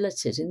were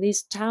billeted, in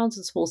these towns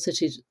and small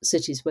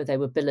cities where they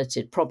were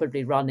billeted,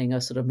 probably running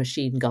a sort of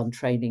machine gun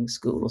training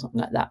school or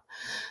something like that,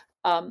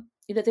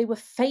 they were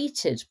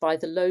feted by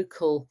the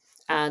local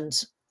and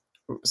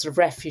sort of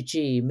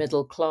refugee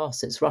middle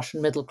classes,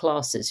 Russian middle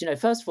classes.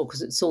 First of all,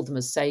 because it saw them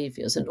as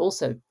saviours, and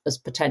also as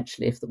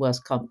potentially, if the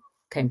worst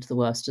came to the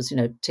worst as,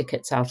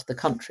 tickets out of the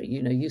country,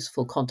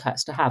 useful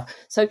contacts to have.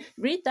 So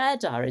read their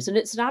diaries, and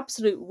it's an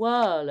absolute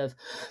whirl of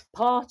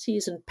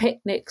parties and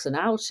picnics and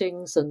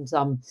outings, and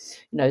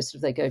sort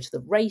of they go to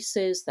the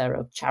races, there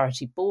are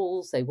charity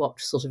balls, they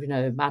watch sort of,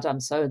 Madame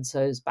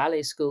so-and-so's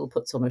ballet school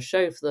puts on a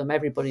show for them,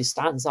 everybody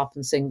stands up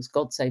and sings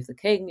God Save the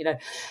King,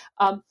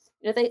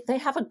 they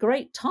have a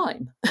great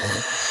time.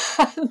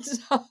 And,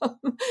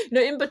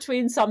 in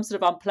between some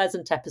sort of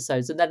unpleasant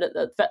episodes, and then at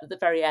the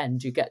very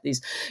end, you get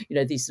these,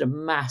 these sort of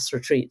mass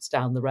retreats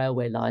down the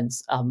railway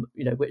lines,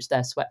 which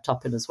they're swept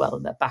up in as well,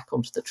 and they're back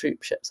onto the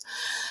troop ships.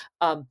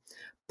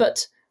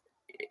 But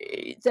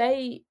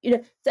they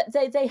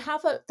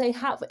have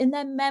in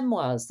their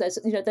memoirs. There's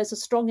a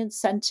strong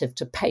incentive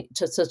to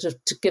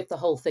give the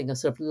whole thing a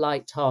sort of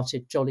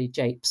light-hearted, jolly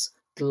japes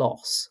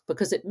gloss,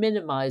 because it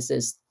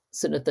minimises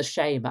sort of the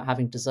shame at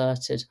having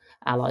deserted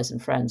allies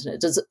and friends,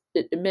 and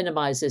it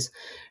minimises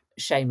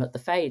shame at the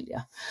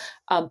failure.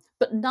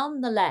 But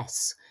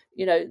nonetheless,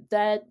 when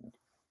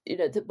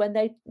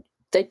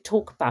they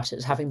talk about it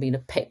as having been a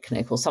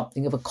picnic or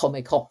something of a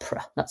comic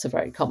opera. That's a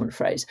very common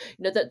phrase.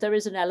 That there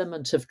is an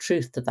element of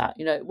truth to that.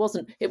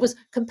 It was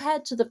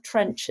compared to the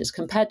trenches,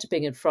 compared to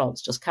being in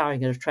France, just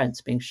carrying in a trench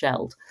being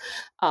shelled.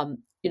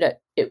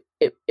 It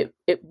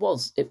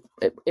was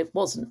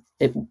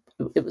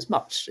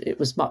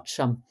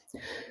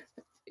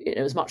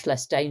much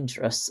less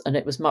dangerous, and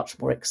it was much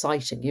more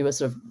exciting. You were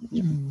sort of,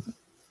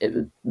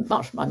 it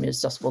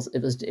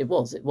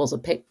was a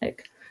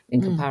picnic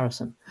in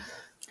comparison.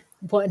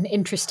 What an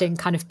interesting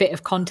kind of bit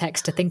of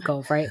context to think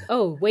of, right?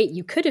 Oh, wait,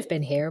 you could have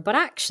been here, but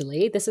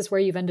actually this is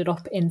where you've ended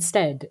up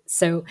instead.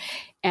 So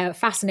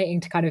fascinating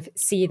to kind of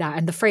see that.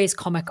 And the phrase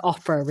comic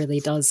opera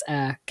really does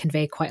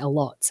convey quite a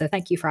lot. So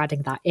thank you for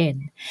adding that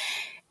in.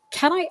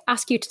 Can I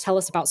ask you to tell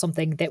us about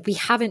something that we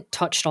haven't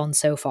touched on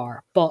so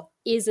far, but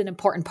is an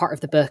important part of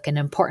the book, an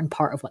important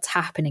part of what's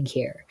happening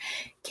here?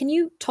 Can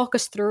you talk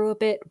us through a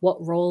bit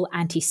what role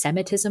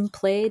anti-Semitism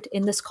played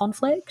in this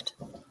conflict?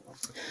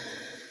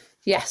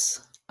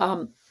 Yes.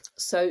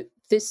 So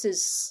this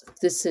is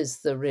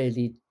the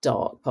really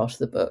dark part of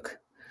the book.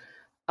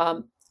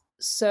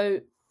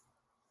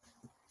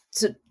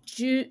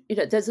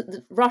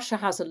 Russia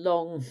has a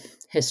long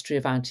history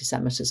of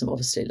anti-Semitism,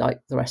 obviously, like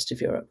the rest of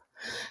Europe.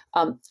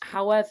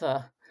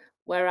 However,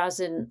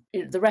 whereas in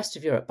the rest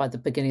of Europe by the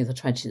beginning of the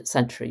 20th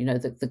century,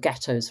 the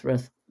ghettos were,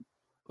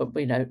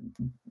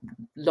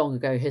 long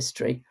ago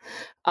history.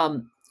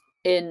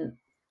 In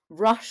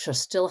Russia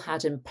still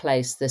had in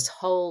place this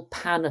whole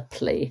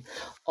panoply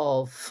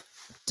of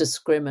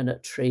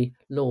discriminatory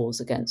laws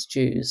against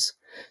Jews.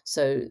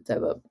 So there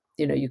were,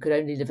 you could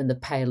only live in the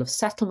Pale of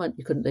Settlement.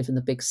 You couldn't live in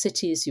the big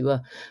cities. You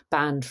were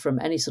banned from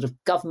any sort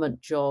of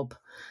government job.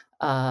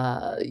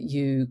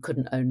 You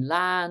couldn't own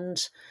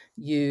land.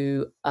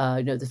 It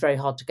was very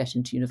hard to get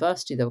into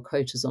university. There were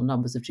quotas on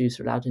numbers of Jews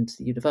who were allowed into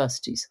the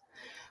universities.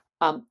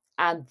 And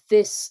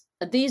these,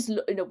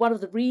 one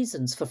of the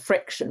reasons for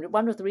friction,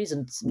 one of the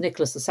reasons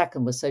Nicholas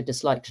II was so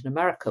disliked in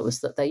America was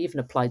that they even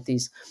applied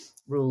these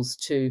rules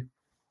to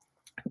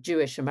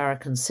Jewish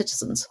American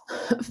citizens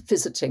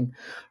visiting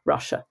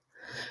Russia.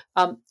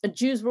 And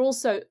Jews were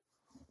also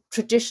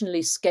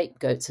traditionally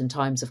scapegoats in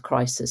times of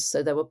crisis.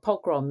 So there were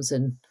pogroms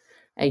in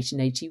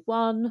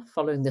 1881,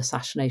 following the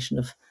assassination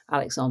of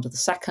Alexander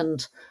II,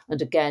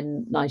 and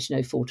again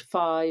 1904 to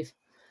 5,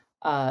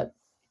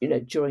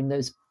 during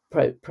those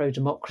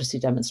pro-democracy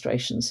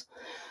demonstrations,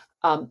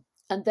 and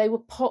they were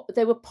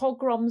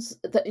pogroms.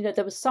 That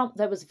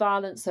there was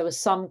violence, there was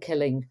some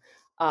killing,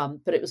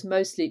 but it was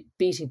mostly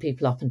beating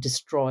people up and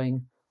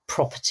destroying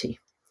property.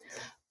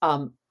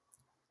 A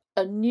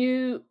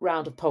new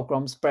round of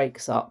pogroms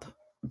breaks out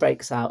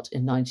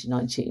in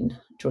 1919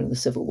 during the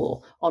Civil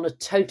War on a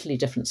totally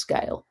different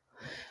scale.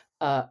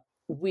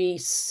 We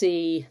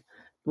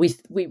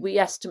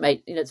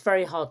estimate, it's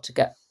very hard to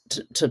get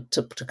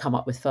to come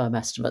up with firm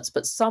estimates,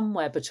 but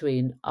somewhere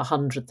between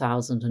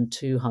 100,000 and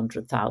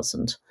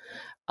 200,000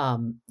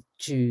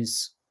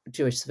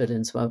 Jewish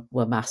civilians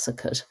were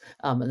massacred,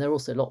 and there are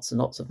also lots and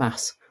lots of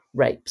mass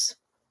rapes,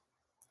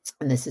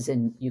 and this is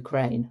in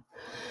Ukraine,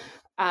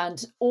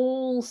 and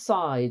all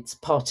sides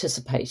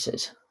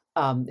participated.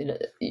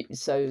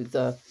 So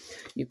the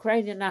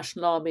Ukrainian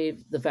National Army,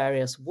 the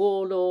various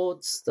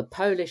warlords, the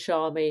Polish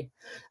Army,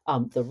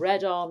 the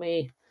Red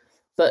Army,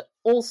 but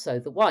also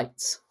the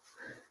Whites.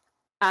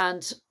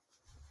 And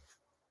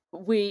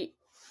the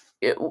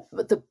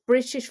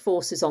British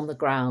forces on the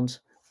ground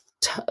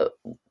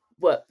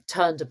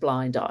turned a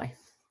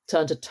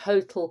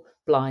total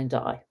blind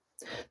eye.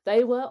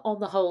 They were, on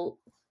the whole,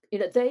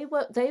 they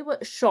were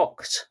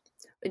shocked.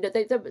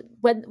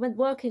 When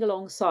working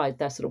alongside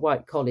their sort of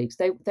white colleagues,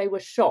 they were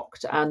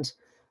shocked and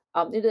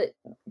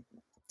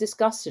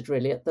disgusted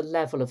really at the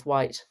level of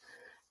white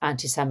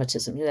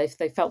anti-Semitism.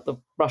 They felt the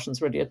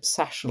Russians really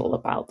obsessional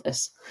about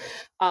this.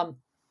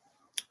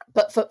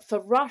 But for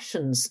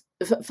Russians,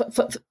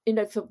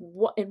 for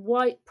what in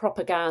white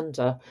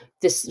propaganda,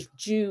 this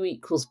Jew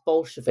equals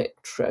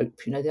Bolshevik trope,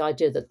 the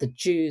idea that the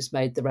Jews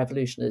made the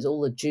revolution is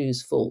all the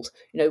Jews' fault,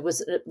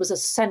 was a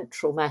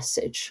central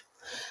message.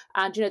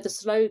 And, the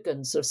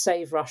slogan sort of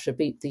 "Save Russia,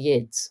 beat the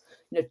Yids,"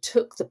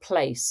 took the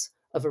place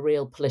of a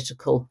real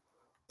political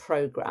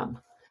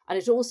program. And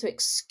it also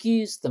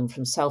excused them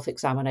from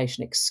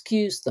self-examination,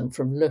 excused them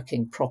from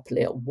looking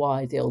properly at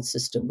why the old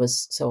system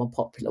was so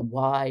unpopular,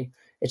 why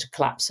it had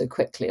collapsed so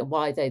quickly, and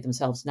why they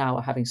themselves now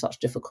are having such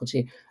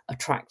difficulty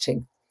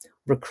attracting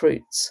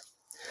recruits.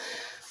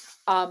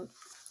 But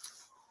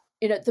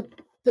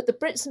the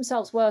Brits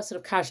themselves were sort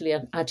of casually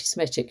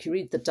anti-Semitic. You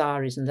read the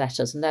diaries and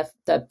letters, and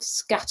they're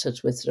scattered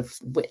with sort of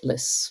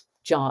witless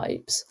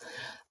jibes.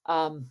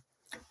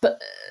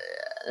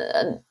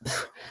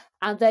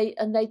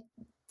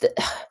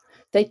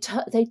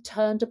 They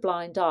turned a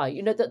blind eye.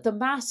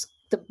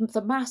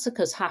 The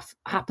massacres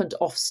happened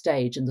off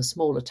stage in the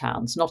smaller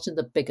towns, not in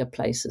the bigger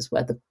places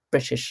where the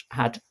British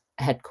had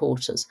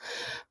headquarters.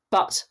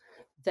 But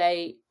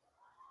they,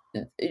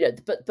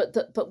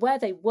 but where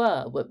they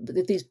were,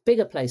 these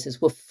bigger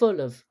places were full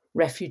of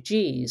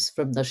refugees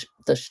from the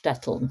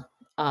Shtetl,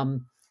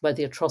 where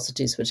the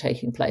atrocities were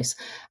taking place,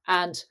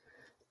 and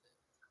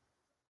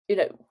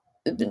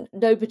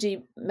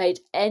nobody made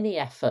any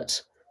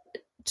effort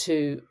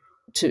to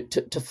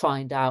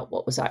find out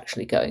what was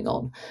actually going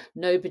on.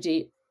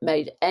 Nobody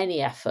made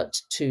any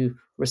effort to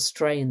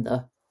restrain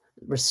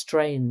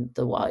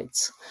the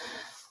whites.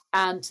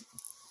 And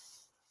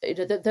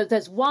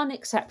there's one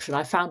exception.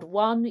 I found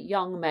one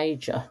young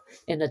major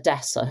in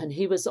Odessa, and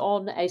he was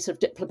on a sort of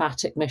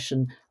diplomatic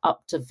mission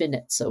up to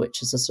Vinnytsia,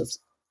 which is a sort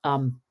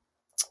of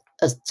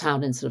a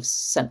town in sort of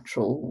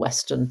central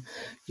western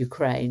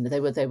Ukraine.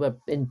 They were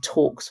in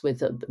talks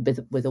with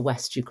a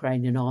West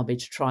Ukrainian army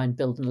to try and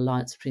build an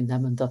alliance between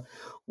them and the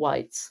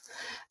whites.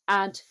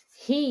 And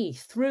he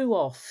threw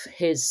off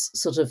his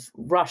sort of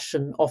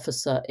Russian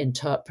officer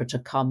interpreter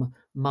come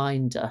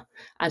minder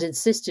and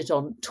insisted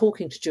on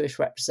talking to Jewish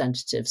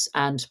representatives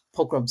and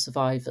pogrom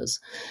survivors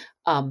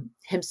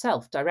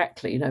himself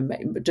directly,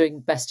 doing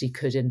best he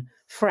could in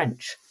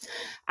French.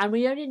 And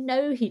we only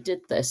know he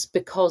did this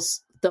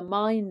because the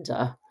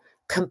minder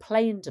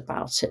complained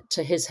about it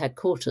to his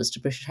headquarters, to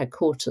British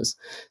headquarters,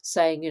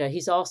 saying,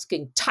 he's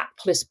asking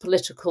tactless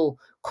political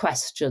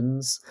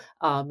questions.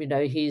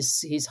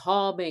 He's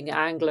harming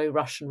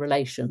Anglo-Russian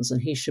relations,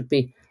 and he should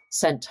be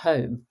sent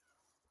home.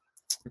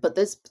 But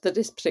this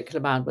particular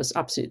man was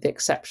absolutely the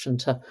exception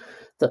to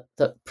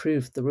that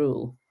proved the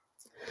rule.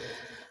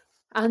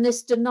 And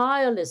this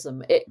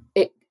denialism,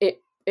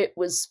 it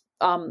was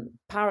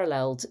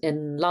paralleled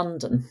in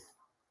London.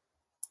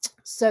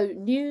 So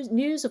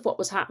news of what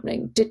was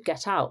happening did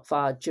get out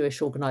via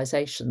Jewish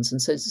organisations.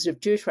 And so sort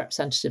of Jewish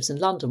representatives in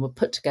London would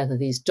put together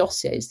these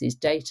dossiers, these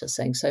data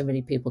saying so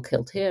many people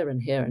killed here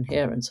and here and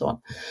here and so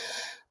on,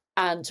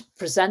 and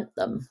present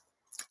them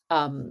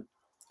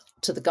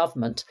to the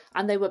government.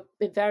 And they were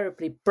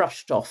invariably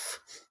brushed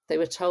off. They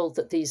were told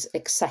that these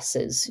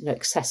excesses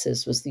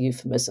was the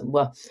euphemism,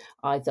 were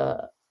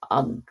either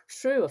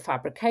untrue, a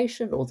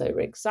fabrication, or they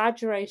were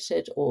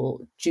exaggerated, or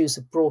Jews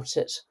had brought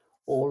it,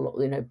 or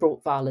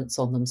brought violence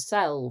on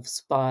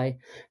themselves by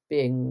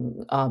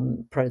being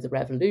pro the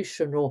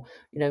revolution, or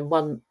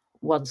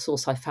one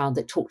source I found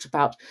that talked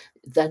about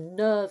their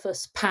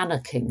nervous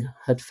panicking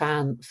had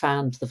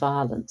fanned the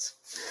violence.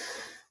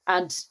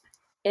 And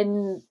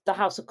in the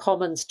House of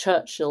Commons,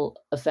 Churchill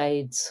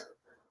evades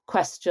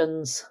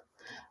questions,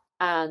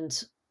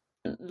 and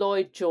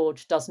Lloyd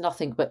George does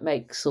nothing but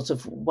make sort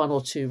of one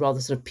or two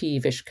rather sort of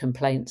peevish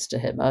complaints to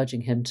him,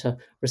 urging him to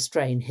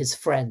restrain his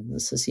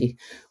friends, as he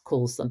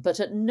calls them. But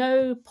at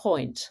no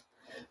point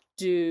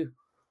do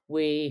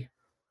we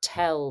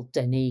tell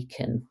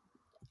Denikin,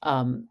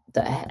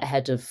 the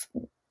head of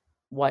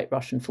White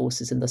Russian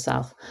forces in the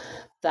south,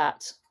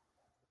 that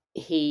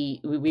we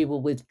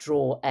will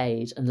withdraw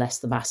aid unless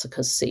the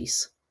massacres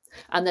cease.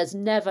 And there's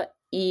never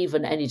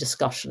even any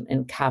discussion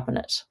in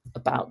cabinet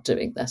about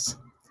doing this.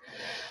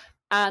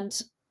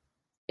 And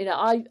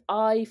I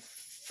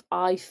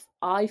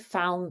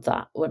found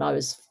that when I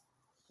was,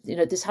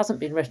 this hasn't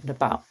been written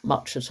about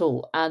much at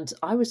all, and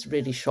I was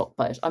really shocked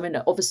by it. I mean,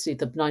 obviously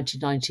the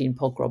 1919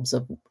 pogroms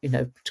are,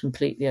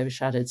 completely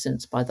overshadowed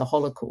since by the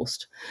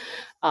Holocaust.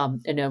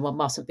 One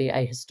mustn't be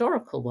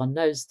ahistorical. One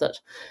knows that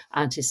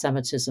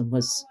anti-Semitism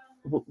was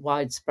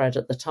widespread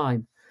at the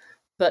time,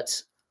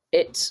 but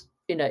it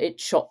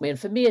shocked me, and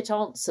for me, it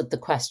answered the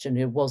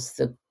question: was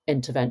the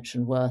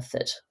intervention worth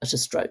it at a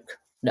stroke?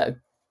 No,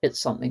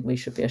 it's something we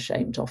should be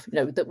ashamed of.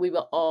 That we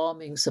were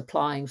arming,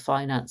 supplying,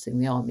 financing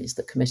the armies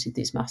that committed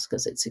these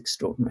massacres. It's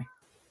extraordinary.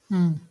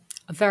 A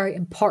very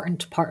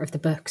important part of the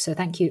book. So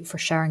thank you for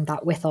sharing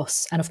that with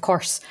us. And of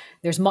course,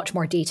 there's much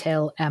more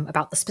detail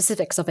about the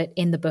specifics of it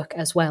in the book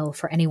as well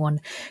for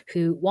anyone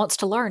who wants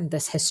to learn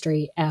this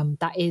history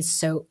that is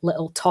so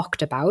little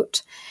talked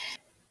about.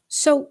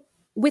 So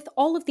with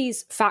all of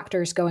these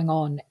factors going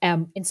on,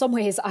 in some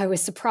ways, I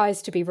was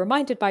surprised to be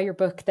reminded by your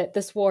book that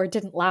this war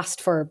didn't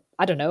last for,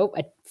 I don't know,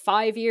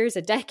 5 years,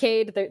 a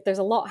decade. There's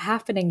a lot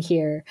happening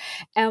here.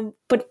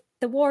 But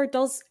the war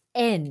does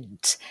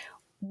end.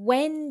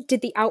 When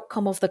did the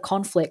outcome of the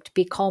conflict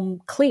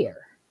become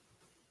clear?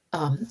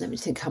 Let me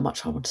think how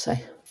much I want to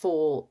say.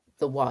 For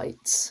the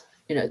whites,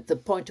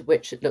 the point at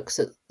which it looks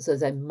as though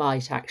they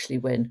might actually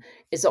win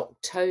is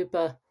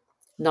October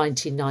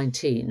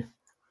 1919.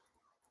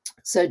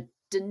 So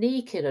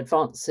Denikin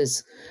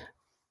advances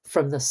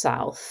from the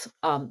south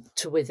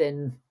to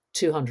within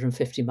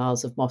 250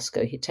 miles of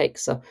Moscow. He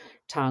takes a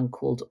town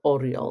called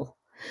Oryol.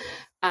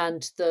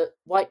 And the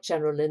white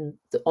general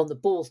on the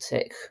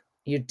Baltic,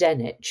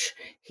 Yudenich,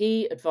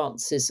 he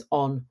advances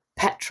on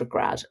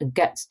Petrograd and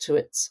gets to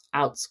its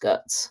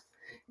outskirts.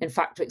 In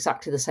fact, to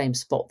exactly the same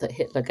spot that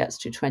Hitler gets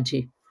to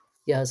 20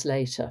 years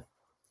later.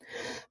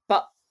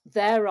 But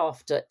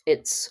thereafter,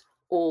 it's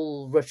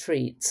all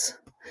retreats.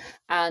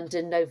 And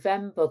in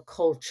November,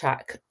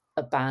 Kolchak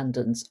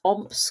abandons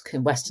Omsk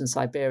in Western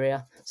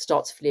Siberia,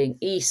 starts fleeing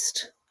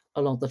east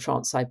along the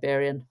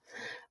Trans-Siberian.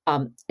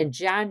 In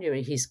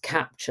January, he's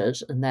captured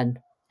and then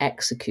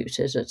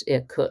executed at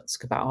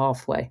Irkutsk, about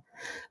halfway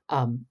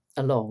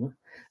along.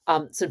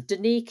 So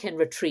Denikin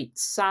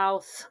retreats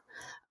south,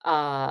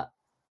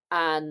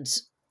 and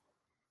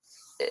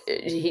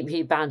he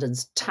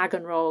abandons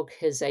Taganrog,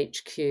 his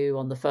HQ,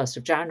 on the 1st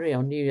of January,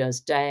 on New Year's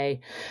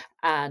Day.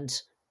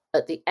 And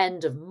at the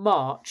end of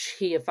March,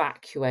 he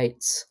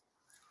evacuates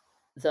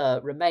the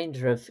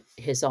remainder of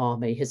his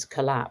army, his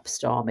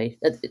collapsed army,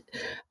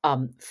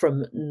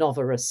 from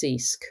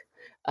Novorossiysk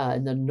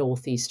in the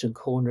northeastern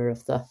corner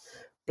of the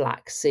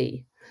Black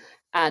Sea.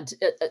 And,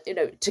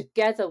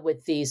 together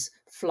with these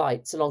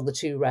flights along the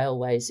two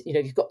railways,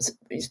 you've got,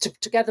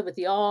 together with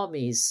the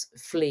armies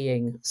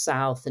fleeing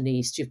south and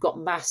east, you've got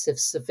massive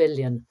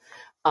civilian,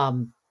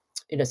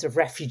 sort of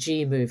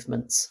refugee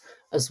movements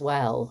as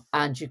well.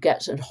 And you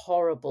get a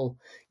horrible,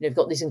 you've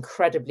got these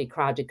incredibly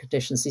crowded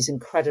conditions, these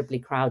incredibly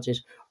crowded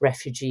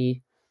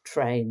refugee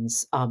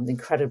trains,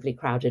 incredibly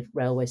crowded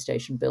railway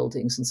station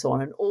buildings and so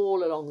on. And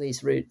all along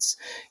these routes,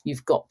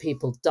 you've got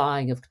people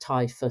dying of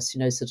typhus,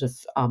 sort of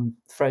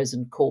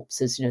frozen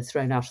corpses,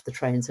 thrown out of the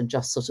trains and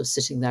just sort of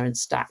sitting there in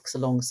stacks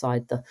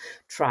alongside the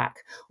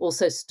track.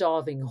 Also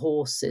starving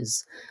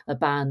horses,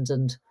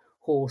 abandoned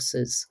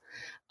horses.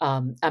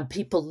 And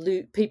people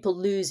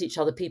lose each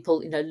other.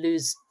 People,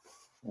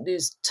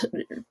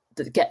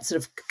 get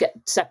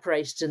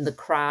separated in the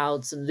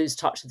crowds and lose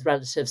touch with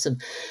relatives.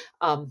 And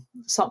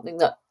something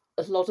that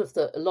a lot of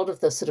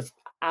the sort of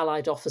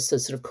Allied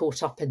officers sort of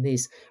caught up in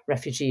these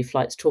refugee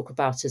flights talk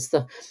about is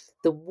the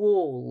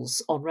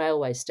walls on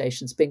railway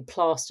stations being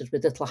plastered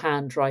with little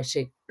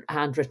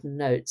handwritten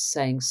notes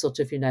saying sort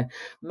of,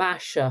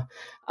 Masha,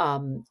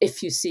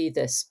 if you see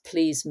this,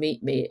 please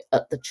meet me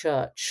at the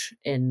church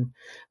in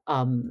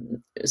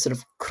sort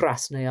of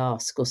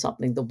Krasnoyarsk or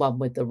something, the one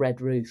with the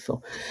red roof,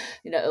 or,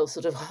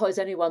 sort of, has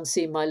anyone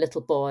seen my little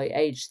boy,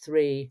 age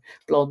 3,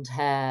 blonde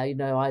hair,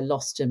 I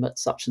lost him at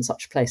such and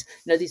such place.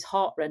 These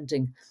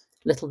heartrending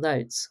little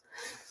notes.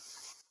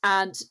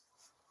 And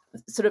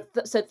so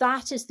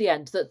that is the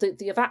end. The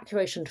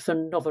evacuation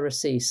from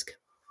Novorossiysk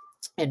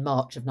in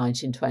March of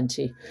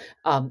 1920.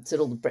 So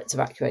all the Brits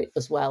evacuate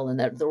as well, and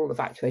they're all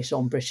evacuated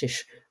on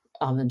British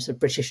and sort of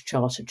British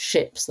chartered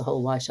ships, the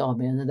whole White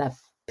Army, and then they're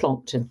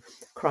plonked in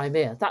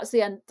Crimea. That's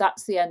the end.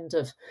 That's the end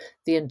of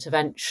the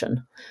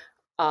intervention.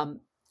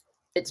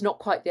 It's not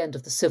quite the end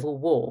of the Civil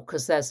War,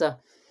 because there's a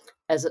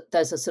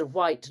sort of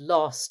white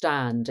last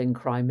stand in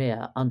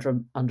Crimea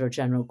under a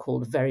general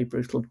called, a very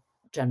brutal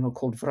general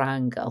called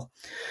Wrangel.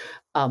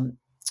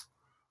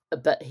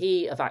 But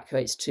he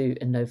evacuates too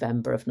in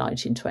November of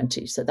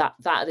 1920. So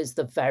that is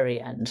the very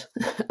end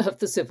of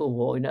the Civil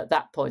War. At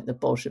that point, the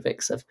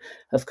Bolsheviks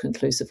have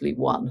conclusively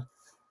won.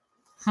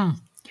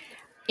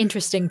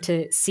 Interesting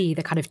to see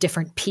the kind of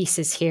different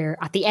pieces here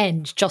at the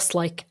end, just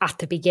like at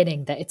the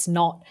beginning, that it's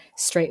not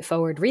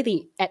straightforward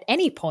really at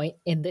any point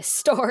in this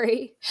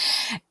story.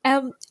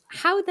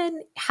 How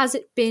then has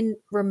it been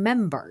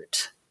remembered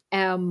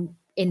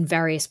in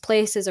various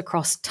places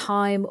across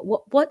time?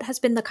 What has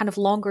been the kind of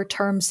longer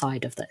term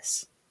side of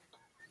this?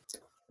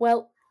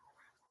 Well,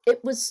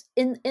 it was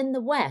in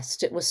the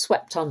West, it was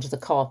swept under the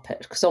carpet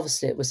because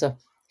obviously it was a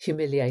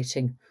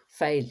humiliating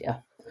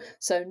failure.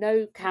 So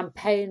no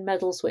campaign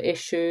medals were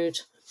issued,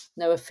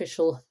 no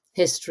official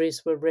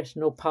histories were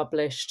written or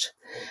published,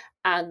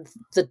 and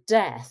the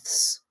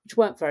deaths, which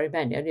weren't very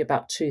many, only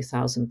about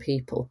 2,000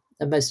 people,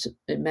 and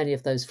many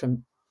of those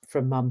from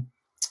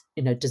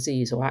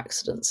disease or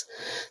accidents.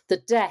 The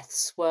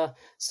deaths were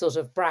sort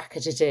of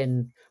bracketed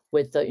in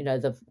with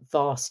the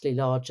vastly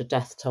larger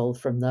death toll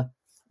from the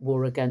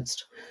war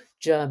against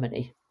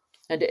Germany.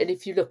 And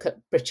if you look at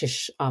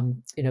British,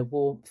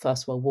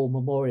 First World War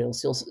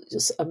memorials, you'll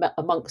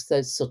amongst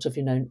those sort of,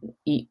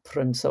 Ypres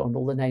and so on,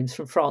 all the names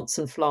from France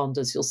and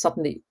Flanders, you'll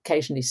suddenly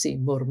occasionally see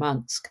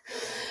Murmansk.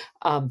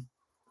 And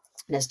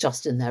it's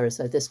just in there as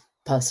though this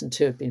person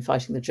too had been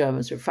fighting the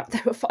Germans. In fact,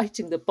 they were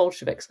fighting the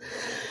Bolsheviks.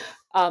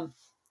 Um,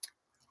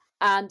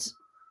 and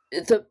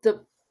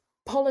the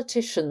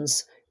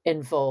politicians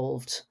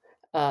involved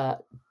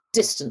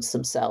distanced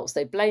themselves.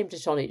 They blamed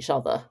it on each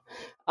other.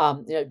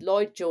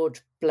 Lloyd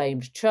George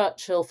blamed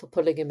Churchill for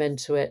pulling him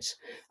into it.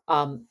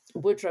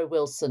 Woodrow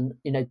Wilson,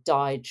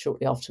 died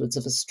shortly afterwards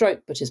of a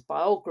stroke, but his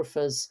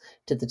biographers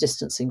did the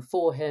distancing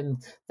for him.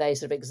 They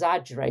sort of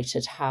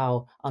exaggerated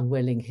how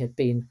unwilling he had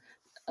been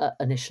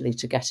initially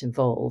to get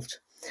involved.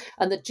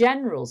 And the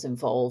generals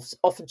involved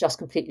often just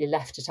completely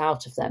left it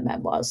out of their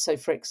memoirs. So,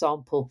 for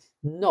example,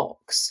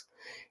 Knox,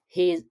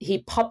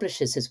 he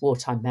publishes his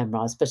wartime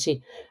memoirs, but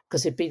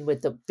because he'd been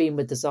with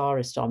the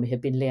Tsarist army,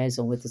 he'd been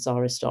liaison with the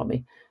Tsarist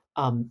army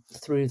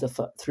through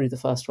the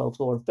First World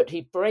War. But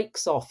he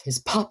breaks off his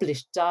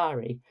published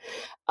diary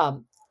at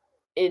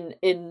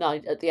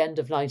the end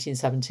of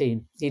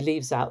 1917. He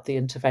leaves out the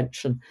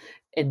intervention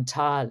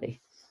entirely,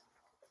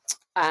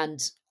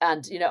 and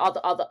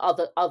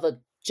other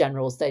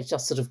generals, they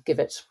just sort of give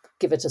it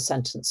a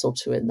sentence or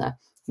two in their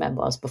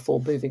memoirs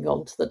before moving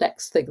on to the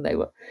next thing they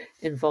were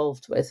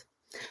involved with.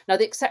 Now,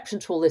 the exception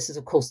to all this is,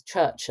 of course,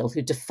 Churchill,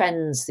 who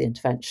defends the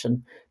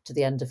intervention to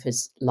the end of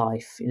his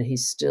life.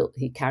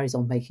 He carries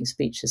on making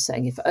speeches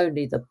saying, if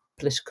only the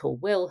political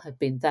will had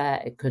been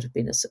there, it could have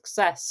been a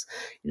success.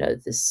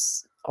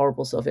 This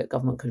horrible Soviet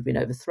government could have been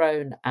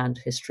overthrown and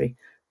history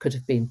could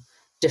have been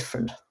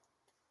different.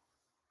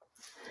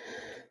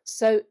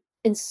 So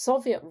in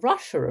Soviet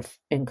Russia,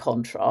 in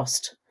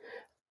contrast,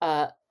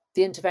 the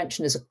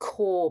intervention is a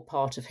core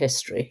part of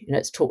history.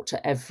 It's taught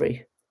to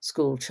every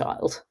school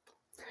child.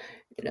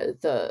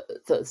 The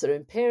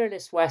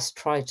imperialist West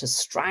tried to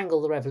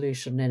strangle the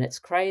revolution in its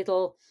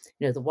cradle.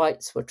 The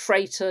whites were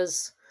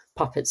traitors,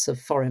 puppets of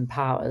foreign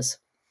powers.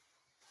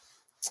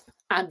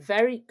 And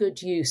very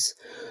good use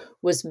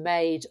was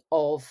made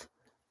of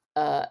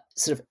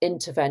sort of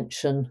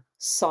intervention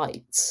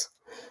sites,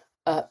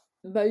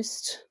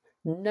 most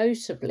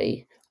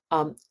notably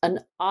an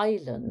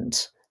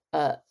island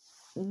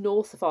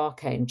north of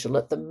Archangel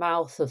at the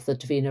mouth of the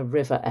Dvina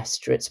River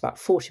estuary. It's about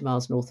 40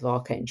 miles north of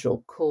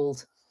Archangel,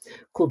 called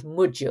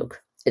Mudyug.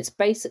 It's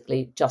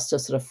basically just a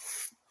sort of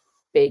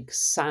big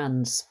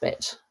sand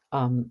spit,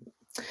 sort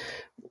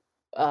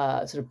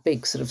of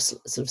big, sort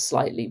of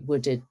slightly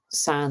wooded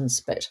sand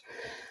spit.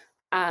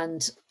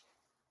 And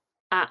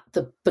at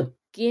the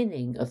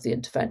beginning of the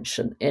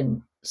intervention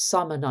in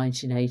summer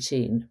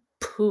 1918,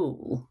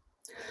 Poole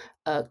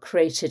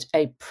created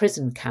a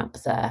prison camp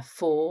there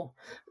for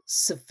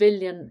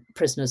civilian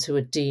prisoners who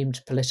were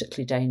deemed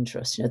politically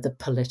dangerous, the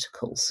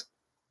politicals.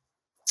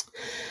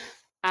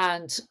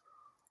 And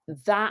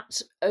that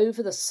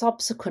over the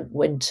subsequent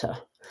winter,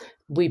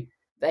 the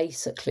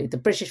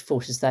British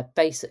forces there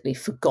basically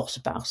forgot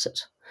about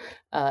it.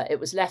 It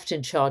was left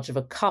in charge of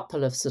a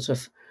couple of sort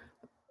of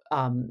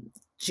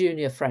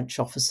junior French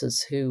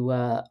officers who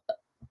were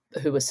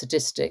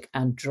sadistic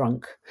and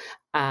drunk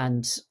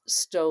and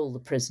stole the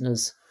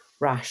prisoners'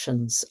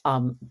 rations,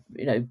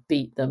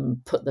 beat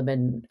them, put them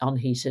in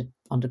unheated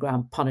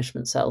underground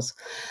punishment cells,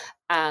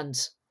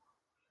 and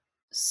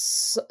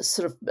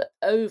sort of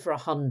over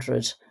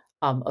 100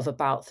 of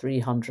about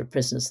 300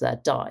 prisoners there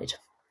died.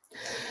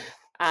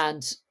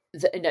 And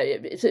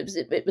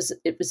it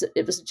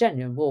was a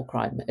genuine war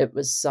crime. It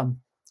was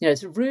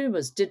the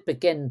rumours did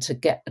begin to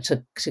get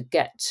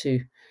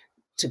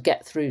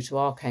through to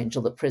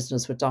Archangel that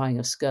prisoners were dying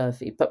of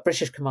scurvy, but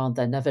British command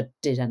there never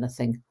did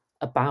anything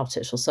about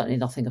it, or certainly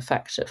nothing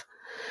effective.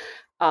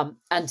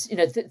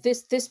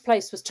 This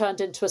place was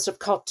turned into a sort of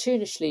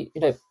cartoonishly,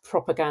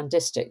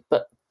 propagandistic,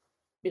 but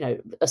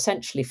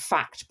essentially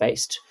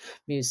fact-based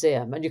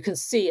museum. And you can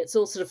see it's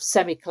all sort of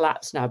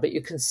semi-collapsed now, but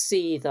you can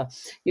see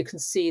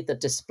the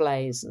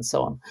displays and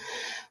so on.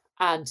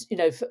 And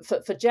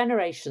for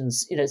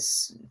generations,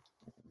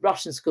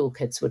 Russian school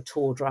kids were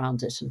toured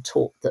around it and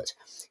taught that,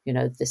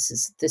 this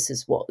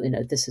is what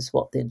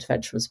the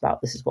intervention was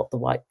about. This is what the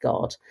White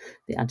Guard,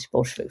 the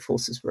anti-Bolshevik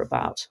forces, were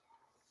about.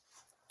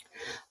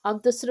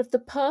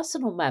 The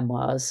personal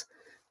memoirs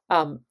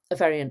are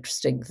very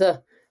interesting.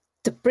 The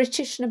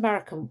British and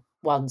American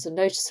ones are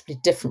noticeably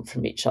different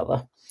from each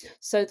other,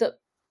 so that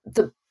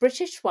the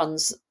British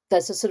ones,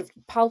 there's a sort of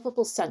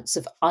palpable sense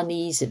of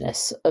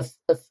uneasiness, of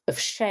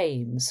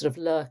shame, sort of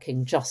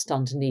lurking just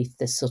underneath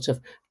this sort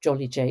of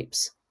jolly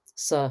japes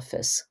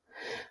surface.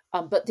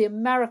 But the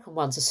American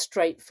ones are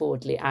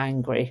straightforwardly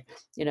angry.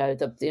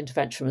 The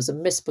intervention was a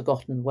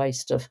misbegotten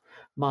waste of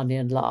money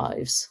and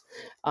lives.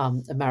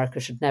 America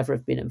should never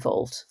have been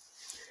involved.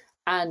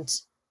 And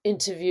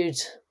interviewed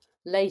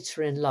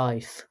later in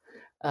life,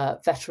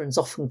 veterans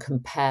often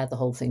compare the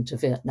whole thing to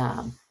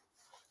Vietnam.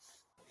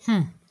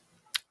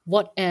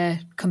 What a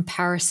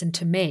comparison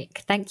to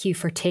make. Thank you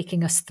for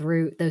taking us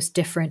through those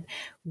different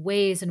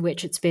ways in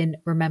which it's been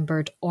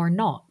remembered or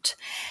not.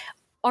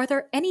 Are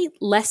there any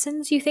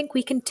lessons you think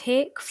we can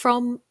take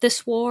from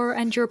this war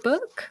and your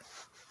book?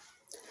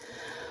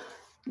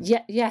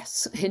 Yeah,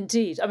 yes,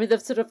 indeed. I mean,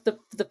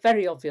 the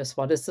very obvious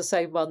one is the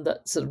same one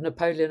that sort of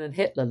Napoleon and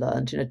Hitler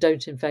learned.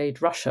 Don't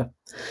invade Russia.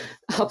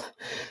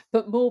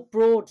 But more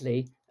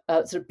broadly,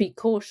 sort of be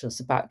cautious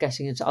about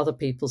getting into other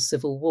people's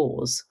civil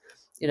wars.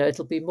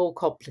 It'll be more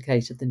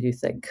complicated than you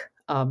think.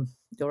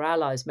 Your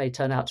allies may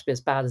turn out to be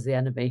as bad as the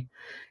enemy.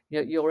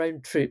 Your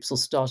own troops will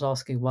start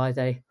asking why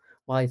they're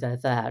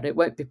there, and it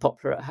won't be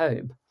popular at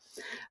home.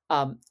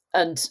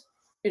 And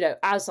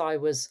as I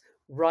was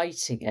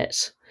writing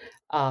it,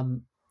 there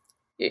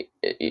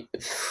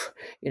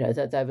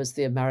was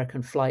the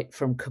American flight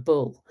from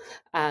Kabul,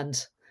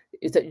 and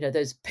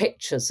those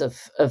pictures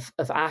of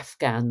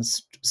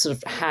Afghans sort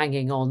of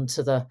hanging on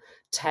to the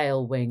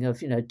tail wing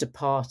of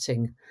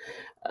departing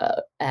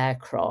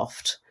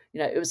aircraft.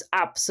 It was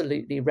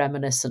absolutely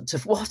reminiscent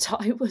of what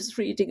I was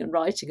reading and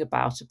writing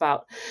about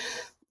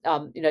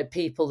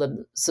people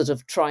them sort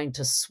of trying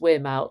to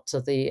swim out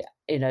to the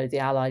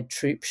Allied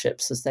troop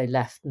ships as they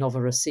left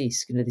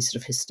Novorossiysk. These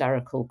sort of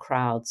hysterical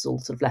crowds all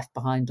sort of left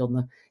behind on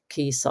the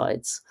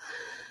quaysides.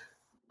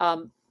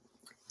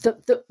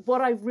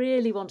 What I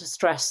really want to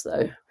stress,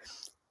 though,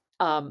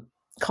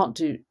 can't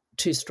do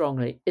too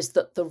strongly, is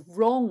that the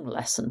wrong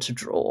lesson to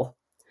draw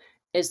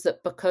is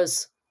that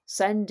because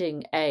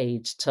sending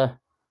aid to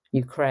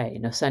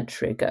Ukraine a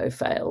century ago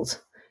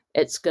failed,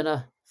 it's going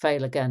to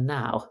fail again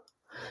now.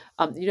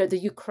 The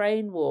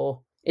Ukraine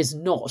war is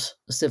not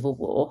a civil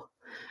war,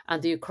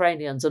 and the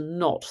Ukrainians are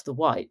not the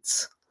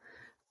whites.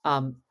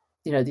 The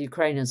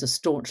Ukrainians are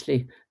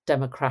staunchly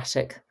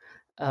democratic,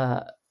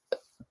 a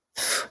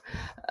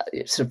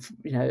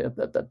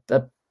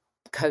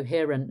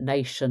coherent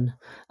nation,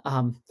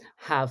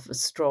 have a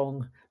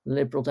strong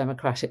liberal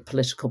democratic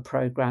political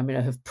program,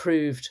 have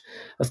proved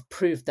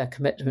their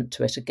commitment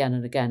to it again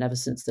and again ever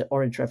since the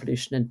Orange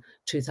Revolution in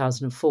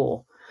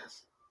 2004.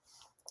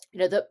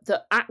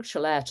 The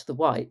actual heir to the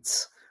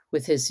whites,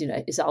 with his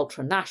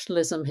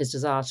ultra-nationalism, his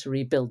desire to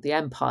rebuild the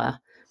empire,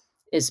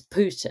 is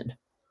Putin.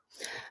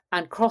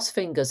 And cross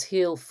fingers,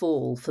 he'll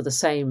fall for the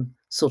same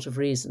sort of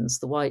reasons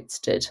the whites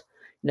did,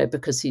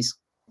 because he's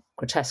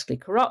grotesquely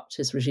corrupt,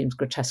 his regime's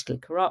grotesquely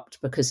corrupt,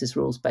 because his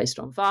rule's based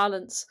on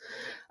violence,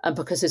 and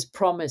because his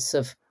promise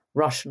of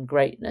Russian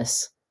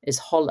greatness is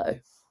hollow.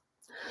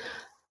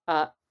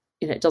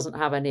 It doesn't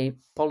have any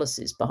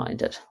policies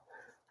behind it.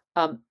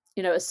 A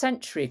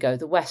century ago,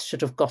 the West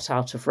should have got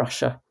out of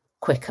Russia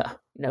quicker.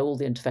 All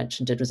the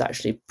intervention did was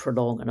actually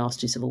prolong a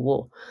nasty civil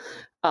war.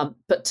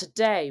 But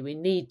today, we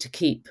need to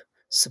keep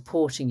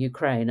supporting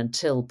Ukraine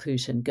until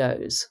Putin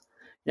goes.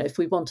 If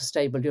we want a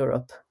stable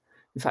Europe,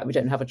 in fact, we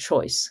don't have a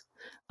choice.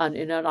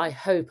 And I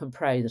hope and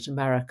pray that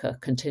America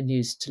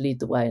continues to lead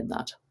the way in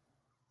that.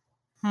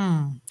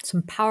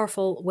 Some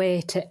powerful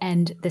way to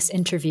end this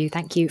interview.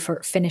 Thank you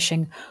for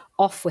finishing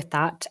off with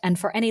that. And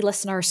for any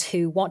listeners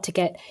who want to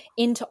get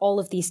into all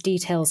of these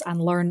details and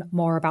learn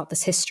more about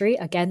this history,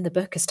 again, the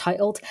book is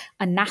titled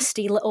A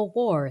Nasty Little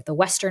War, The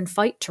Western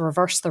Fight to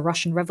Reverse the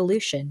Russian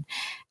Revolution.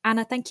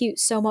 Anna, thank you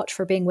so much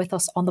for being with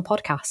us on the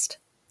podcast.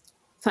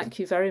 Thank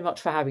you very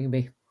much for having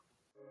me.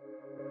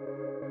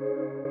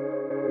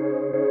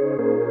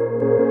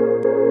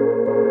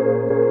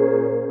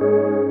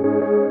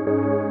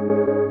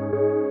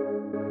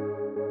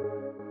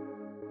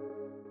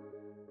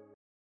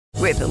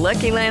 With the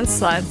Lucky Land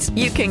Slots,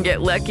 you can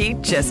get lucky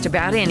just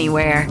about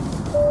anywhere.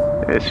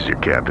 This is your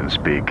captain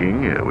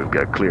speaking. We've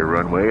got clear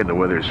runway and the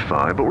weather's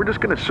fine, but we're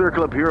just going to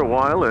circle up here a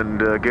while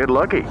and get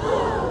lucky.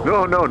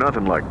 No,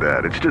 nothing like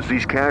that. It's just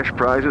these cash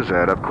prizes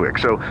add up quick.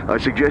 So I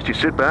suggest you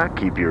sit back,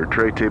 keep your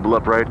tray table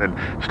upright, and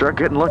start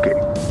getting lucky.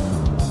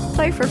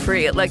 Play for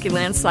free at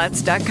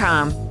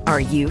LuckyLandSlots.com.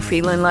 Are you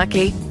feeling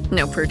lucky?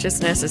 No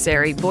purchase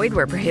necessary. Void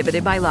where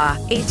prohibited by law.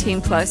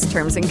 18+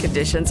 terms and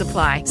conditions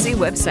apply. See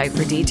website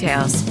for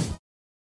details.